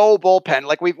has no bullpen.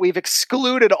 Like we've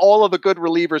excluded all of the good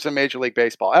relievers in Major League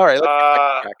Baseball. All right,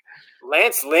 let's get back.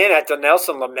 Lance Lynn at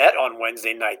Nelson Lamet on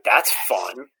Wednesday night. That's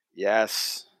fun.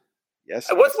 Yes.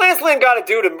 What's Lance Lynn got to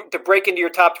do to break into your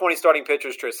top 20 starting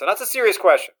pitchers, Tristan? That's a serious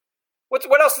question.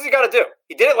 What else has he got to do?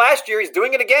 He did it last year. He's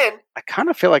doing it again. I kind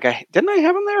of feel like didn't I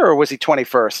have him there, or was he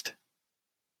 21st?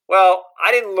 Well,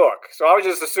 I didn't look, so I was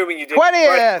just assuming you did.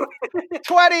 20th!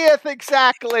 20th,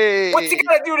 exactly. What's he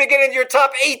got to do to get into your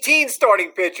top 18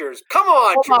 starting pitchers? Come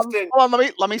on, Tristan. Hold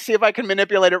on, let me see if I can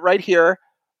manipulate it right here.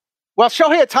 Well,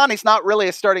 Shohei Ohtani's not really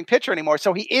a starting pitcher anymore,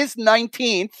 so he is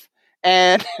 19th,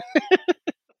 and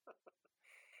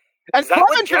is that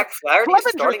what Jack Flaherty is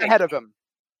starting ahead of him?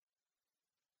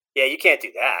 Yeah, you can't do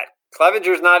that.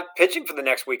 Clevenger's not pitching for the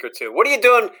next week or two. What are you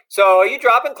doing? So, are you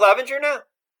dropping Clevenger now?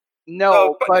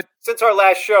 No, but since our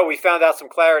last show, we found out some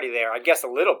clarity there. I guess a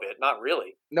little bit, not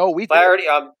really. No, we clarity.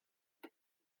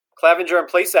 Clevenger and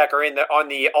Plesac are on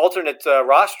the alternate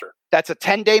roster. That's a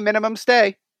 10-day minimum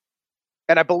stay.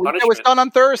 And I believe it was done on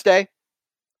Thursday.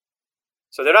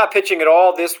 So they're not pitching at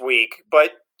all this week,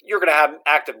 but you're going to have them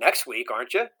active next week,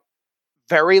 aren't you?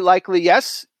 Very likely,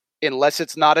 yes, unless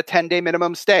it's not a 10-day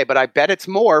minimum stay. But I bet it's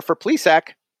more for Plesac.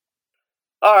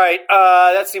 All right,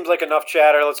 that seems like enough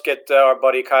chatter. Let's get our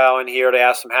buddy Kyle in here to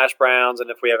ask some hash browns, and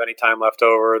if we have any time left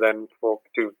over, then we'll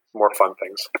do more fun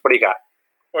things. What do you got?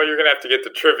 Well, you're going to have to get to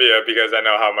trivia because I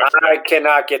know how much. I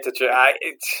cannot get to trivia.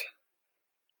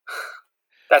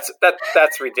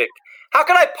 That's ridiculous. How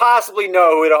can I possibly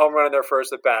know who hit a home run in their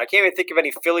first at bat? I can't even think of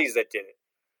any Phillies that did it.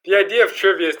 The idea of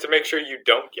trivia is to make sure you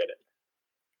don't get it.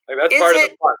 Like that's part of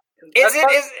the fun.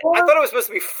 I thought it was supposed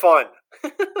to be fun.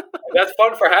 That's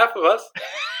fun for half of us.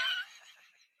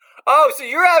 Oh, so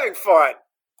you're having fun.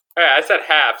 Hey, I said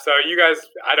half, so you guys,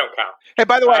 I don't count. Hey,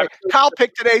 by the way, Kyle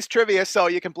picked today's trivia, so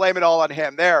you can blame it all on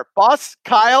him. There, boss,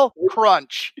 Kyle,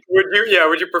 crunch. Would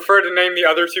you prefer to name the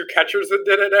other 2 catchers that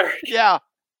did it, Eric? Yeah.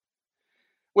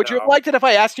 Would you have liked it if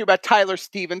I asked you about Tyler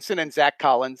Stevenson and Zach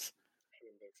Collins? I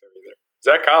didn't think so either.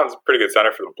 Zach Collins is a pretty good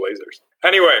center for the Blazers.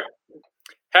 Anyway,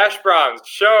 Hash Browns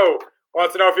show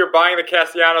wants to know if you're buying the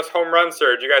Castellanos home run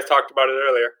surge. You guys talked about it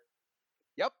earlier.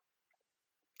 Yep.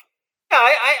 Yeah,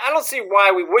 I don't see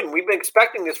why we wouldn't. We've been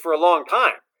expecting this for a long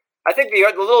time. I think the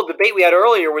little debate we had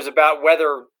earlier was about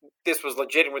whether this was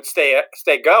legit and would stay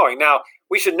going. Now,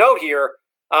 we should note here,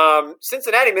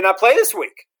 Cincinnati may not play this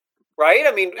week. Right?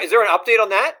 I mean, is there an update on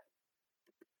that?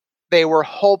 They were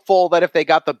hopeful that if they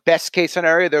got the best case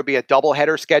scenario, there'd be a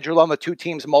doubleheader scheduled on the 2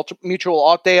 teams' mutual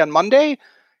off day on Monday.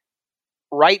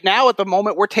 Right now, at the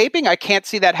moment we're taping, I can't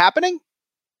see that happening.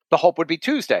 The hope would be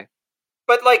Tuesday.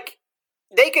 But,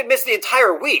 they could miss the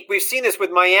entire week. We've seen this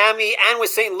with Miami and with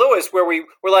St. Louis where we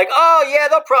were like, oh, yeah,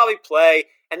 they'll probably play.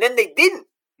 And then they didn't.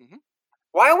 Mm-hmm.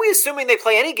 Why are we assuming they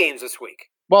play any games this week?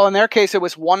 Well, in their case, it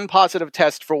was one positive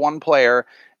test for one player,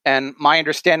 and my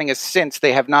understanding is since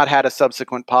they have not had a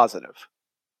subsequent positive.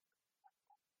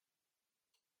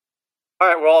 All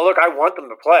right, well, look, I want them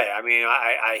to play. I mean,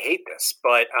 I hate this,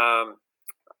 but all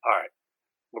right,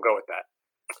 we'll go with that.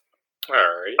 All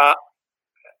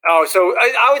right. So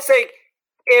I would say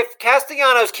if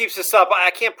Castellanos keeps this up, I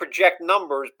can't project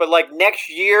numbers, but like next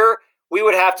year, we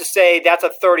would have to say that's a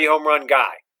 30 home run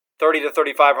guy, 30 to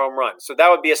 35 home runs. So that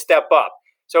would be a step up.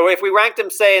 So if we ranked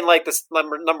him, say, in like this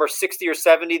number 60 or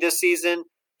 70 this season,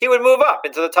 he would move up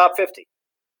into the top 50.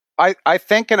 I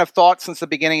think and have thought since the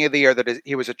beginning of the year that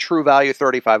he was a true value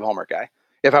 35 homer guy.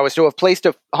 If I was to have placed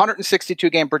a 162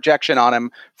 game projection on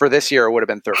him for this year, it would have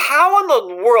been 30. How in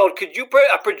the world could you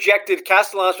projected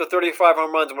Castellanos for 35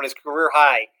 home runs when his career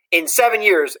high in 7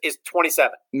 years is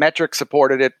 27? Metric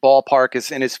supported it. Ballpark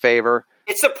is in his favor.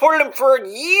 It supported him for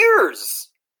years,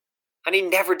 and he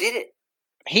never did it.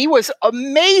 He was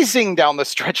amazing down the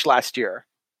stretch last year.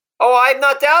 Oh, I'm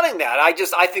not doubting that.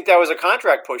 I think that was a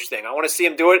contract push thing. I want to see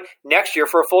him do it next year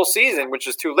for a full season, which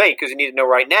is too late because you need to know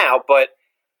right now. But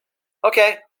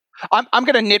okay, I'm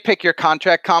going to nitpick your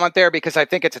contract comment there because I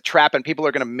think it's a trap and people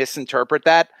are going to misinterpret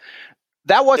that.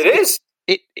 That wasn't. It is.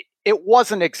 It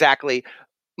wasn't exactly.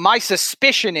 My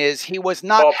suspicion is he was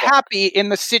not happy in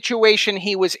the situation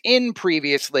he was in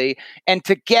previously, and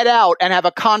to get out and have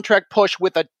a contract push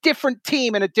with a different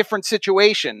team in a different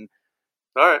situation.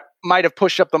 All right. Might have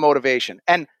pushed up the motivation.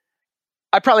 And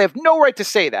I probably have no right to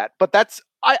say that, but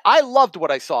I loved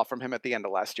what I saw from him at the end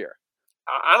of last year.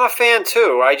 I'm a fan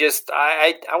too.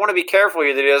 I want to be careful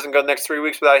here that he doesn't go the next 3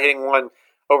 weeks without hitting one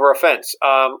over a fence.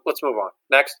 Let's move on.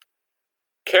 Next.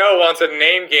 Kale wants a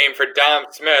name game for Dom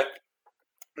Smith,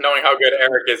 knowing how good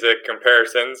Eric is at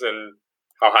comparisons and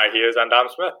how high he is on Dom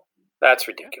Smith. That's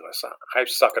ridiculous. I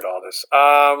suck at all this.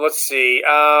 Let's see.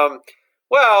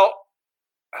 Well,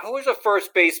 who's a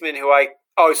first baseman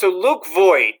so Luke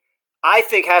Voigt, I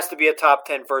think, has to be a top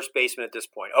 10 first baseman at this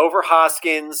point. Over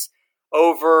Hoskins,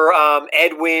 over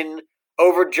Edwin,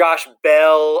 over Josh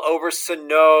Bell, over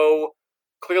Sano,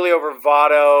 clearly over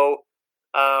Votto,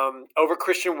 over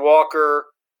Christian Walker.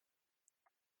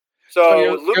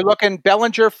 So you're looking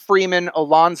Bellinger, Freeman,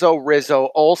 Alonso, Rizzo,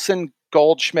 Olsen,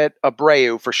 Goldschmidt,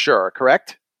 Abreu for sure,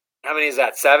 correct? How many is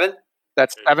that? 7?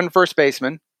 That's 7 first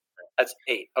basemen. That's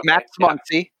 8. Okay. Max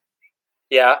Muncy.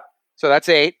 Yeah. So that's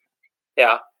 8.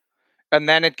 Yeah. And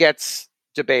then it gets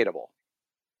debatable.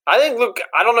 I think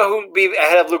I don't know who would be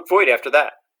ahead of Luke Voigt after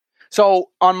that. So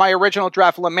on my original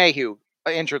draft, LeMahieu,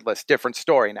 injured list, different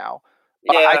story now.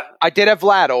 Yeah. I did have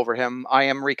Vlad over him. I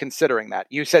am reconsidering that.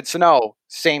 You said Sano,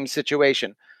 same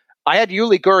situation. I had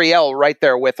Yuli Gurriel right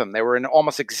there with him. They were in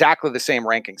almost exactly the same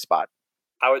ranking spot.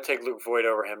 I would take Luke Voigt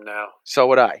over him now. So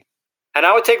would I. And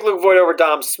I would take Luke Voigt over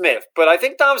Dom Smith. But I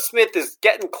think Dom Smith is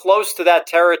getting close to that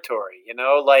territory.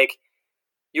 Like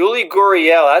Yuli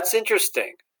Gurriel. That's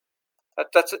interesting.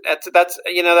 That's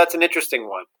an interesting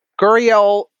one.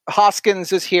 Gurriel,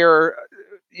 Hoskins is here.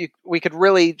 We could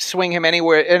really swing him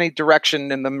anywhere, any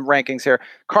direction in the rankings here.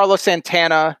 Carlos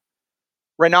Santana,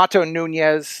 Renato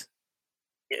Nunez.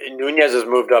 Nunez has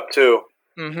moved up too.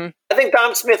 Mm-hmm. I think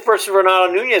Dom Smith versus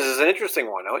Renato Nunez is an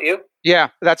interesting one, don't you?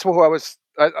 Yeah, that's who I was.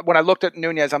 When I looked at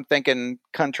Nunez, I'm thinking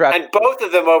contrast. And both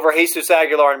of them over Jesus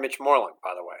Aguilar and Mitch Moreland,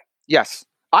 by the way. Yes,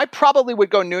 I probably would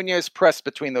go Nunez press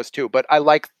between those two, but I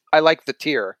like the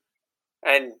tier.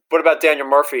 And what about Daniel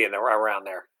Murphy around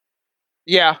there?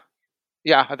 Yeah,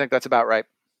 I think that's about right.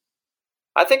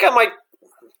 I think I might.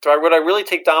 Would I really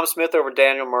take Dom Smith over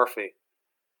Daniel Murphy?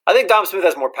 I think Dom Smith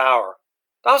has more power.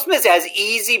 Dom Smith has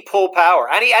easy pull power,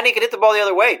 and he can hit the ball the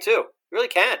other way too. He really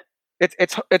can.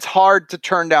 It's hard to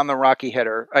turn down the Rocky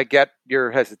hitter. I get your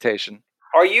hesitation.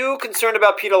 Are you concerned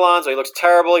about Pete Alonso? He looks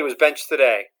terrible. He was benched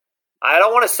today. I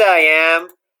don't want to say I am.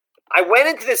 I went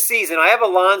into this season. I have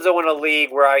Alonso in a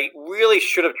league where I really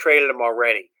should have traded him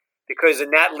already. Because in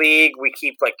that league, we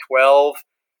keep like 12.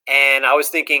 And I was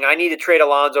thinking I need to trade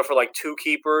Alonso for like 2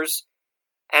 keepers.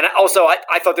 And also,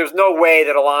 I thought there was no way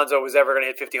that Alonso was ever going to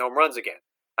hit 50 home runs again.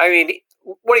 I mean,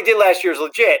 what he did last year is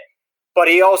legit. But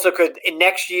he also could, in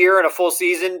next year, in a full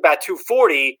season, bat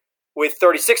 240 with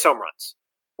 36 home runs,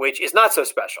 which is not so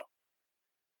special.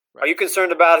 Right. Are you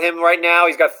concerned about him right now?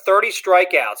 He's got 30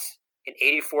 strikeouts in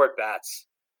 84 at-bats.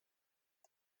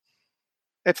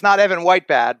 It's not Evan White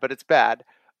bad, but it's bad.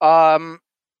 Well,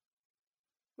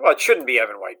 it shouldn't be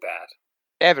Evan White bad.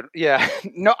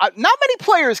 No, not many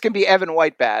players can be Evan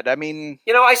White bad. I mean,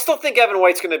 I still think Evan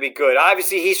White's going to be good.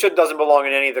 Obviously, he doesn't belong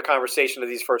in any of the conversation of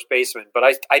these first basemen, but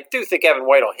I do think Evan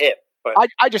White will hit. But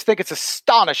I just think it's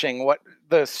astonishing what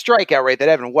the strikeout rate that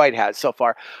Evan White has so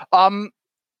far.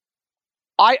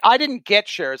 I didn't get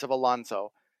shares of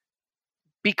Alonso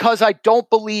because I don't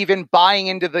believe in buying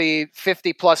into the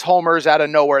 50-plus homers out of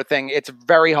nowhere thing. It's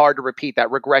very hard to repeat. That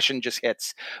regression just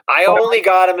hits. I only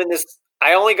got him in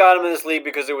this league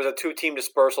because it was a 2-team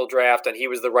dispersal draft, and he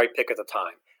was the right pick at the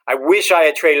time. I wish I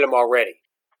had traded him already.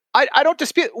 I don't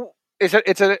dispute.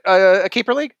 It's a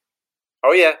keeper league?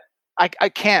 Oh, yeah. I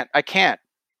can't.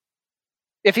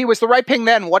 If he was the right pick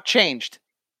then, what changed?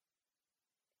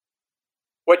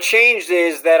 What changed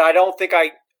is that I don't think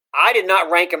I did not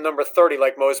rank him number 30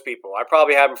 like most people. I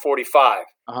probably have him 45.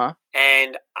 Uh-huh.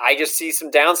 And I just see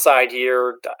some downside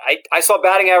here. I saw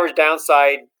batting average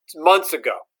downside months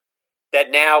ago that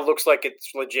now looks like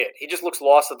it's legit. He just looks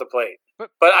lost at the plate.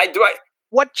 But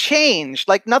what changed?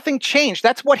 Like nothing changed.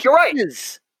 That's what you're right.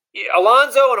 Is.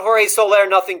 Alonso and Jorge Soler,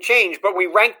 nothing changed, but we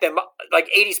ranked them like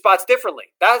 80 spots differently.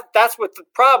 That's what the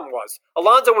problem was.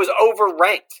 Alonso was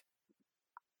overranked.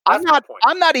 I'm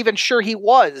not even sure he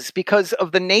was because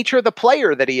of the nature of the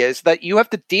player that he is, that you have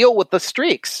to deal with the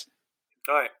streaks.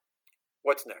 All right.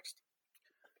 What's next?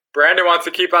 Brandon wants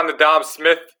to keep on the Dom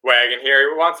Smith wagon here.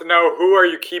 He wants to know, who are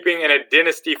you keeping in a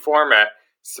dynasty format?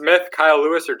 Smith, Kyle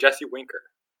Lewis, or Jesse Winker?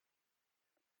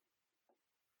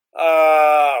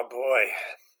 Oh, boy.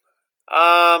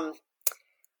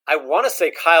 I want to say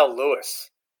Kyle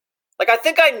Lewis. Like, I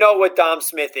think I know what Dom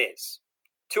Smith is.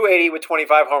 280 with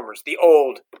 25 homers. The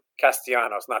old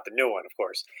Castellanos, not the new one, of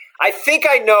course. I think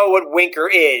I know what Winker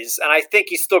is, and I think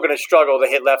he's still going to struggle to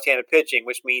hit left-handed pitching,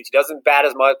 which means he doesn't bat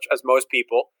as much as most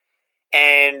people.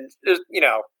 And there's,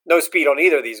 no speed on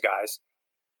either of these guys.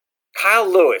 Kyle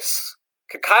Lewis.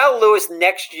 Could Kyle Lewis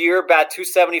next year bat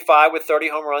 275 with 30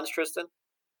 home runs, Tristan?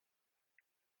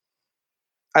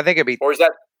 I think it'd be... Or is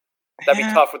that'd be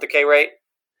tough with the K rate?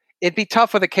 It'd be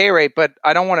tough with the K rate, but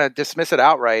I don't want to dismiss it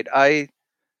outright.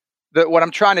 What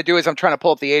I'm trying to do is I'm trying to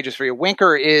pull up the ages for you.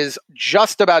 Winker is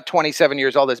just about 27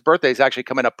 years old. His birthday is actually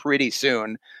coming up pretty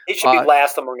soon. He should be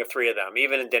last among the three of them,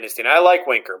 even in Dynasty. And I like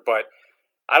Winker, but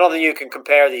I don't think you can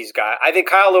compare these guys. I think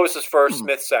Kyle Lewis is first,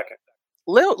 Smith second.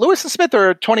 Lewis and Smith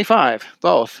are 25,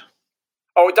 both.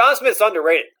 Oh, Don Smith's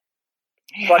underrated.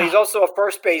 Yeah. But he's also a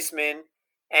first baseman.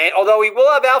 And although he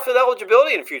will have outfield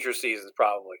eligibility in future seasons,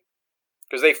 probably,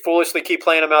 because they foolishly keep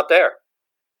playing him out there.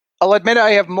 I'll admit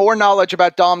I have more knowledge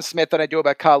about Dom Smith than I do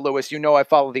about Kyle Lewis. I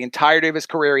followed the entirety of his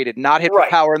career. He did not hit for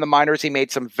power in the minors. He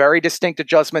made some very distinct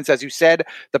adjustments. As you said,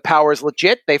 the power is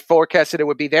legit. They forecasted it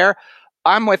would be there.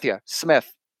 I'm with you,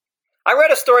 Smith. I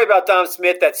read a story about Dom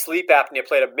Smith that sleep apnea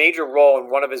played a major role in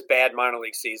one of his bad minor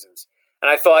league seasons. And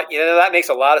I thought, that makes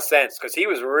a lot of sense because he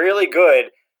was really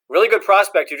good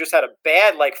prospect who just had a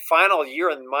bad final year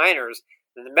in minors.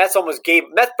 And the Mets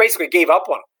basically gave up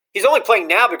on him. He's only playing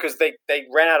now because they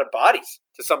ran out of bodies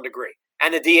to some degree.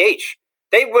 And the DH.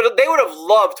 They would have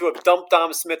loved to have dumped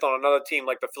Dom Smith on another team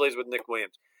like the Phillies with Nick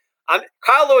Williams.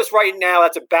 Kyle Lewis right now,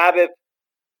 that's a BABIP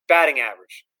batting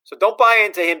average. So don't buy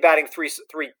into him batting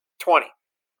 320.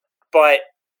 But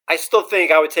I still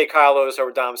think I would take Kyle Lewis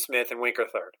over Dom Smith and Winker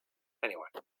third. Anyway.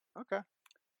 Okay.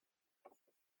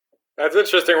 That's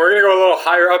interesting. We're going to go a little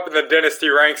higher up in the dynasty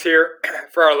ranks here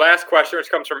for our last question,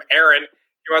 which comes from Aaron.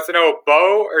 He wants to know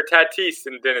Bo or Tatis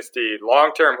in dynasty.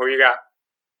 Long term, who you got?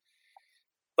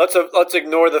 Let's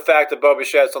ignore the fact that Bo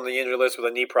Bichette's on the injury list with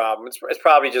a knee problem. It's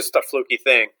probably just a fluky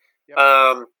thing.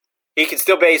 Yep. He can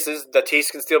steal bases. Tatis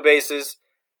can steal bases.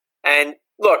 And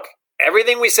look,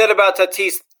 everything we said about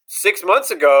Tatis 6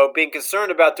 months ago, being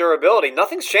concerned about durability,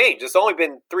 nothing's changed. It's only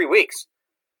been 3 weeks.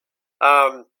 But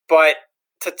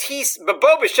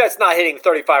Bo Bichette's not hitting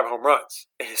 35 home runs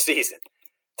in a season.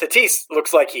 Tatis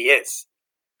looks like he is.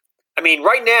 I mean,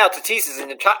 right now, Tatis is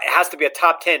has to be a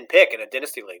top 10 pick in a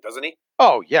dynasty league, doesn't he?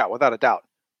 Oh, yeah, without a doubt.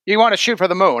 You want to shoot for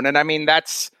the moon, and I mean,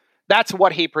 that's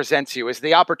what he presents you, is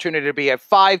the opportunity to be a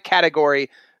 5-category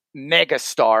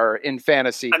megastar in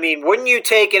fantasy. I mean, wouldn't you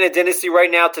take in a dynasty right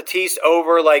now Tatis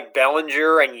over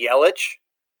Bellinger and Yelich?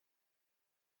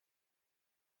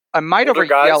 I might over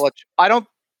Yelich. I don't...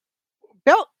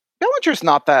 Bellinger's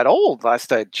not that old,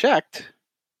 last I checked.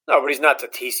 No, but he's not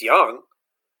Tatis young.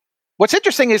 What's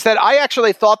interesting is that I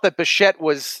actually thought that Bichette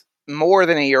was more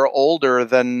than a year older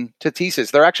than Tatis is.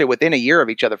 They're actually within a year of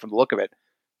each other from the look of it.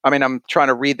 I mean, I'm trying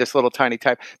to read this little tiny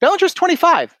type. Bellinger's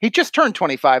 25. He just turned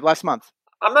 25 last month.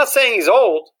 I'm not saying he's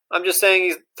old. I'm just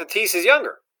saying Tatis is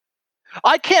younger.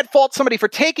 I can't fault somebody for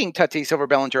taking Tatis over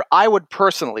Bellinger. I would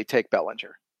personally take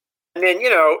Bellinger. And then,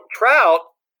 Trout,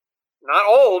 not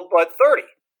old, but 30,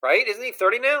 right? Isn't he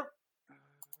 30 now?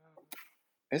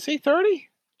 Is he 30?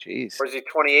 Jeez. Or is he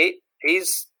 28?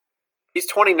 He's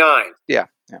 29. Yeah.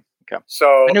 Okay.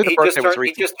 So he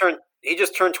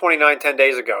just turned 29 10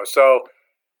 days ago. So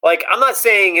Like, I'm not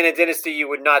saying in a dynasty you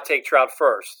would not take Trout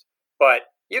first, but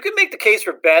you can make the case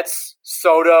for Betts,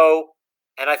 Soto,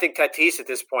 and I think Tatis at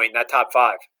this point in that top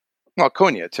 5. Well,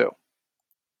 Acuna, too.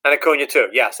 And Acuna, too.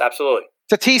 Yes, absolutely.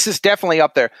 Tatis is definitely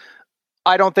up there.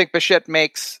 I don't think Bichette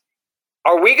makes...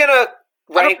 Are we going to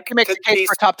rank he makes a case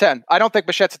for top 10. I don't think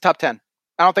Bichette's a top 10.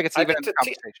 I don't think it's even in the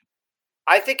conversation.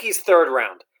 I think he's third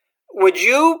round. Would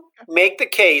you make the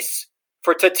case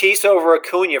for Tatis over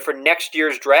Acuna for next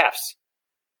year's drafts?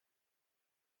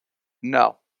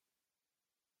 No.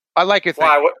 I like your thing.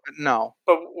 Why? No.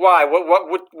 But why?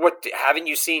 What haven't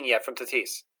you seen yet from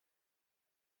Tatis?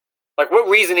 Like, what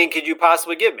reasoning could you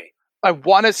possibly give me? I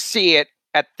want to see it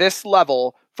at this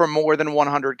level for more than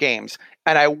 100 games.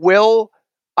 And I will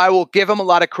give him a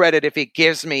lot of credit if he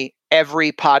gives me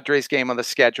every Padres game on the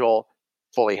schedule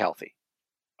fully healthy.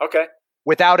 Okay.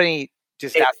 Without any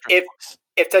disaster.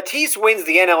 If Tatis wins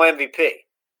the NL MVP,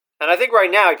 and I think right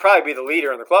now he'd probably be the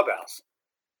leader in the clubhouse,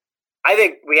 I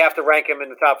think we have to rank him in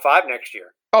the top 5 next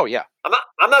year. Oh, yeah.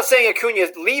 I'm not saying Acuna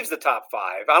leaves the top 5.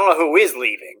 I don't know who is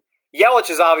leaving. Yelich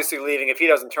is obviously leaving if he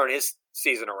doesn't turn his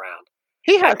season around.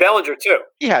 He has. And Bellinger, too.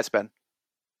 He has been.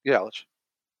 Yelich.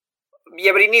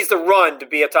 Yeah, but he needs to run to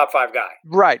be a top 5 guy.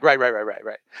 Right.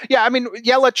 Yeah, I mean,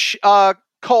 Yelich,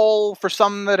 Cole, for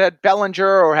some that had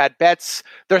Bellinger or had Betts,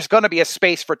 there's going to be a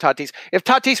space for Tatis. If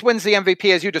Tatis wins the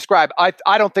MVP, as you described,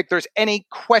 I don't think there's any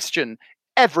question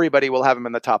everybody will have him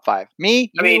in the top 5.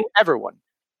 Everyone.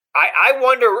 I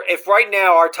wonder if right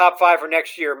now our top 5 for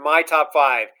next year, my top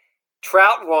 5,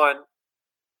 Trout 1,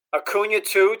 Acuna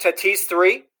 2, Tatis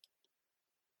 3.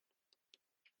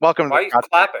 Welcome to the Trout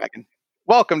bandwagon.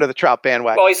 Welcome to the Trout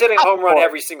bandwagon. Well, he's hitting a home run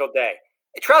every single day.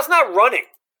 Trout's not running.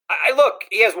 Look,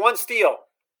 he has 1 steal.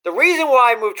 The reason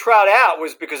why I moved Trout out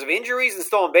was because of injuries and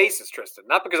stolen bases, Tristan,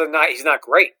 not because he's not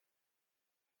great.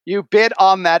 You bid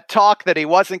on that talk that he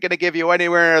wasn't going to give you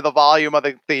anywhere near the volume of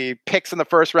the picks in the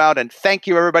first round, and thank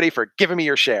you, everybody, for giving me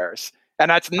your shares. And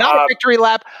that's not a victory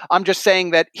lap. I'm just saying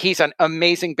that he's an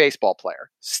amazing baseball player.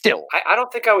 Still. I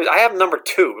don't think I was. I have number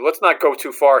 2. Let's not go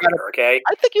too far here, okay?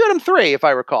 I think you had him 3, if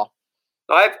I recall.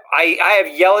 I have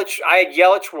Yelich. I had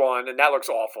Yelich 1, and that looks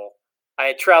awful. I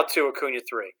had Trout 2, Acuna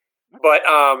 3. But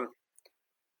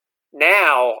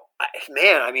now,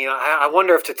 I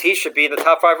wonder if Tatis should be in the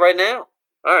top 5 right now.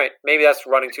 All right, maybe that's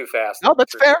running too fast. No,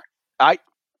 that's fair.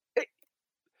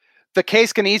 The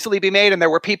case can easily be made, and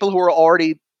there were people who were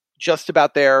already just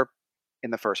about there in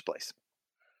the first place.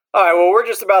 All right, well, we're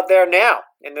just about there now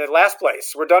in the last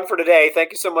place. We're done for today.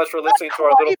 Thank you so much for listening to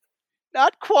our little...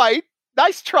 Not quite.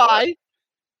 Nice try.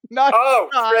 Trivia.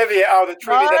 Oh, the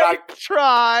trivia that I...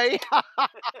 try.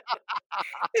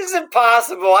 This is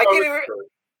impossible. I can't even...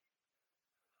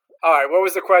 All right, what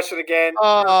was the question again?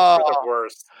 You're the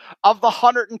worst. Of the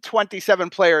 127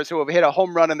 players who have hit a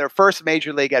home run in their first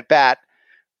major league at bat,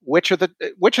 which are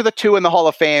the 2 in the Hall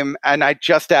of Fame? And I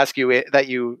just ask you that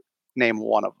you name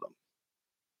one of them.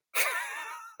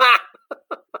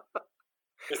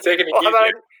 He's taking it easy. How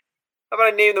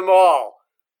about I name them all?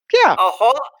 Yeah, a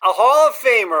Hall of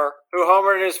Famer who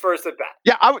homered in his first at bat.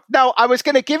 Yeah, I was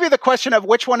going to give you the question of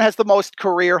which one has the most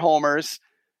career homers.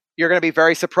 You're going to be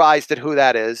very surprised at who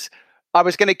that is. I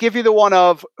was going to give you the one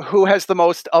of who has the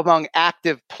most among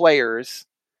active players.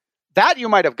 That you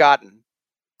might have gotten.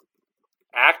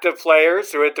 Active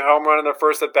players who hit the home run in their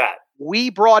first at bat. We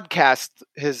broadcast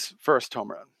his first home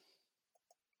run.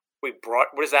 What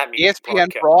does that mean?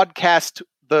 ESPN broadcast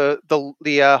the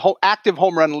active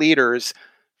home run leaders'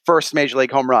 first major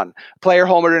league home run. Player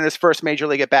homered in his first major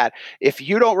league at bat. If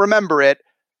you don't remember it,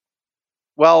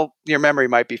 well, your memory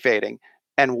might be fading.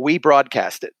 And we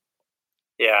broadcast it.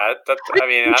 Yeah,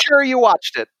 I'm sure you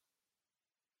watched it.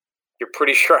 You're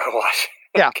pretty sure I watched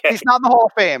it. Yeah, okay. He's not in the Hall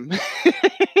of Fame.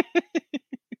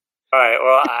 All right,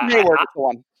 well, Hayward is the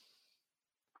one.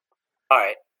 All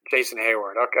right, Jason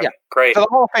Hayward. Okay, yeah. Great. So the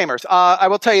Hall of Famers. I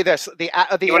will tell you this: you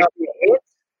want to give me a hint?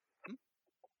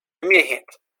 Give me a hint.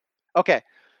 Okay.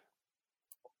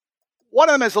 One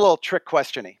of them is a little trick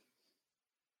questiony.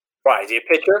 Why? Is he a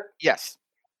pitcher? Yes.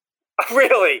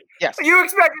 Really? Yes. You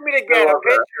expected me to get a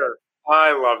pitcher?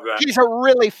 I love that. He's a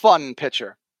really fun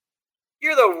pitcher.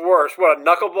 You're the worst. What, a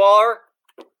knuckleballer?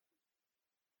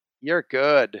 You're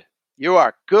good. You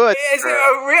are good. Is it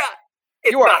a real?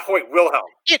 It's not Hoyt Wilhelm.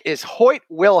 It is Hoyt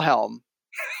Wilhelm.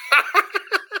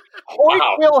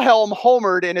 Hoyt Wilhelm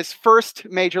homered in his first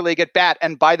major league at bat,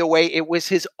 and by the way, it was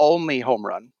his only home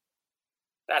run.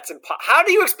 That's impossible. How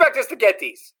do you expect us to get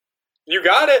these? You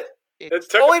got it.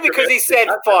 It's only because he said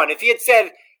fun. If he had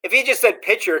said if he just said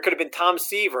pitcher, it could have been Tom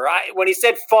Seaver. When he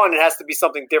said fun, it has to be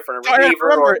something different. A I reliever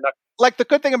remember or it. Like, the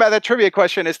good thing about that trivia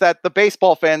question is that the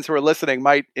baseball fans who are listening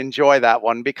might enjoy that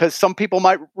one, because some people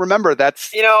might remember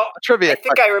that's a trivia. I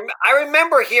think I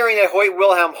remember hearing that Hoyt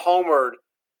Wilhelm homered,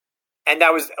 and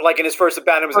that was like in his first at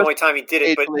bat. It was the only time he did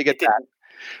it, but it didn't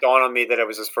dawn on me that it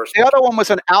was his first. The other one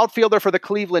was an outfielder for the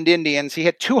Cleveland Indians. He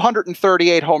hit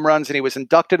 238 home runs, and he was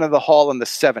inducted into the Hall in the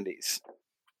 70s.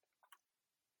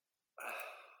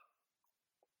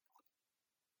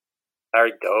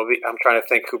 Larry Doby. I'm trying to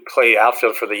think who played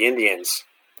outfield for the Indians.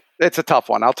 It's a tough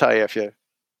one. I'll tell you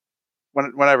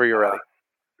whenever you're ready.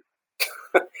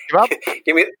 Give up?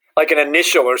 Give me like an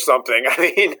initial or something.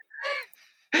 I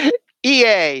mean,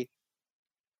 EA.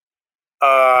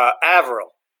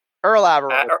 Averill. Earl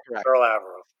Averill. Earl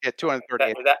Averill. Yeah,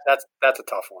 238. That's a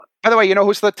tough one. By the way, you know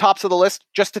who's the tops of the list?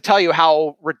 Just to tell you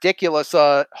how ridiculous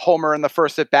a homer in the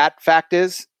first at bat fact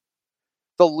is.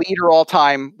 The leader all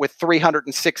time with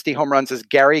 360 home runs is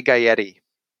Gary Gaetti.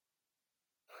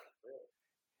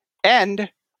 And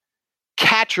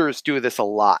catchers do this a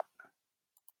lot.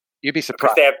 You'd be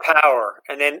surprised. Because they have power,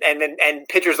 and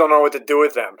pitchers don't know what to do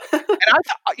with them.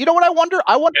 You know what I wonder?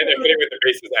 And they're hitting with the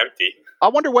bases empty. I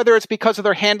wonder whether it's because of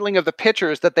their handling of the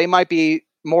pitchers that they might be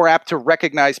more apt to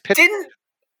recognize pitchers.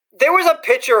 There was a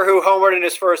pitcher who homered in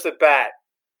his first at bat.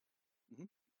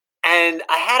 And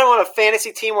I had him on a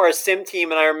fantasy team or a sim team,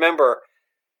 and I remember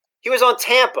he was on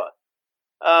Tampa.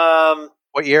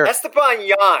 What year? Esteban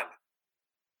Yan.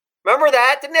 Remember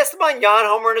that? Didn't Esteban Yan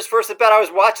homer in his first at bat? I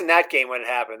was watching that game when it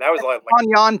happened. That was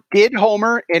Esteban Yan did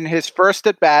homer in his first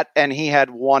at bat, and he had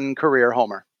one career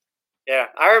homer. Yeah,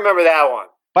 I remember that one.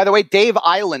 By the way, Dave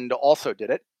Island also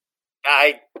did it.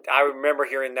 I remember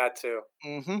hearing that too.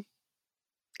 Mm-hmm.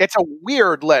 It's a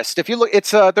weird list. If you look,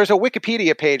 there's a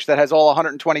Wikipedia page that has all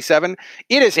 127.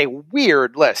 It is a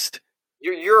weird list.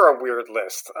 You're a weird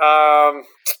list. I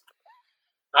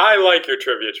like your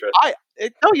trivia, Tristan.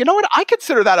 No, you know what? I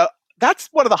consider that that's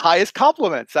one of the highest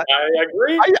compliments. I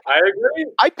agree. I agree.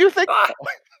 I do think.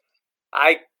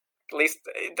 At least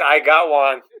I got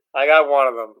one. I got one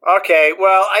of them. Okay,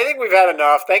 well, I think we've had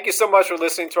enough. Thank you so much for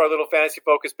listening to our little fantasy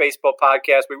focused baseball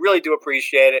podcast. We really do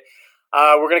appreciate it.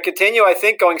 We're going to continue, I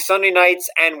think, going Sunday nights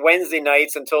and Wednesday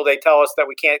nights until they tell us that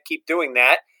we can't keep doing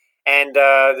that. And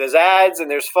there's ads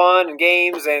and there's fun and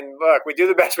games. And look, we do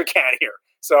the best we can here.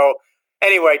 So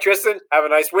anyway, Tristan, have a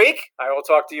nice week. I will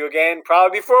talk to you again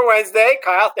probably before Wednesday.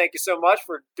 Kyle, thank you so much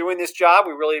for doing this job.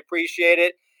 We really appreciate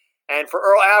it. And for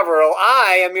Earl Averill,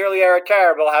 I am merely Eric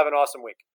Carabell. Have an awesome week.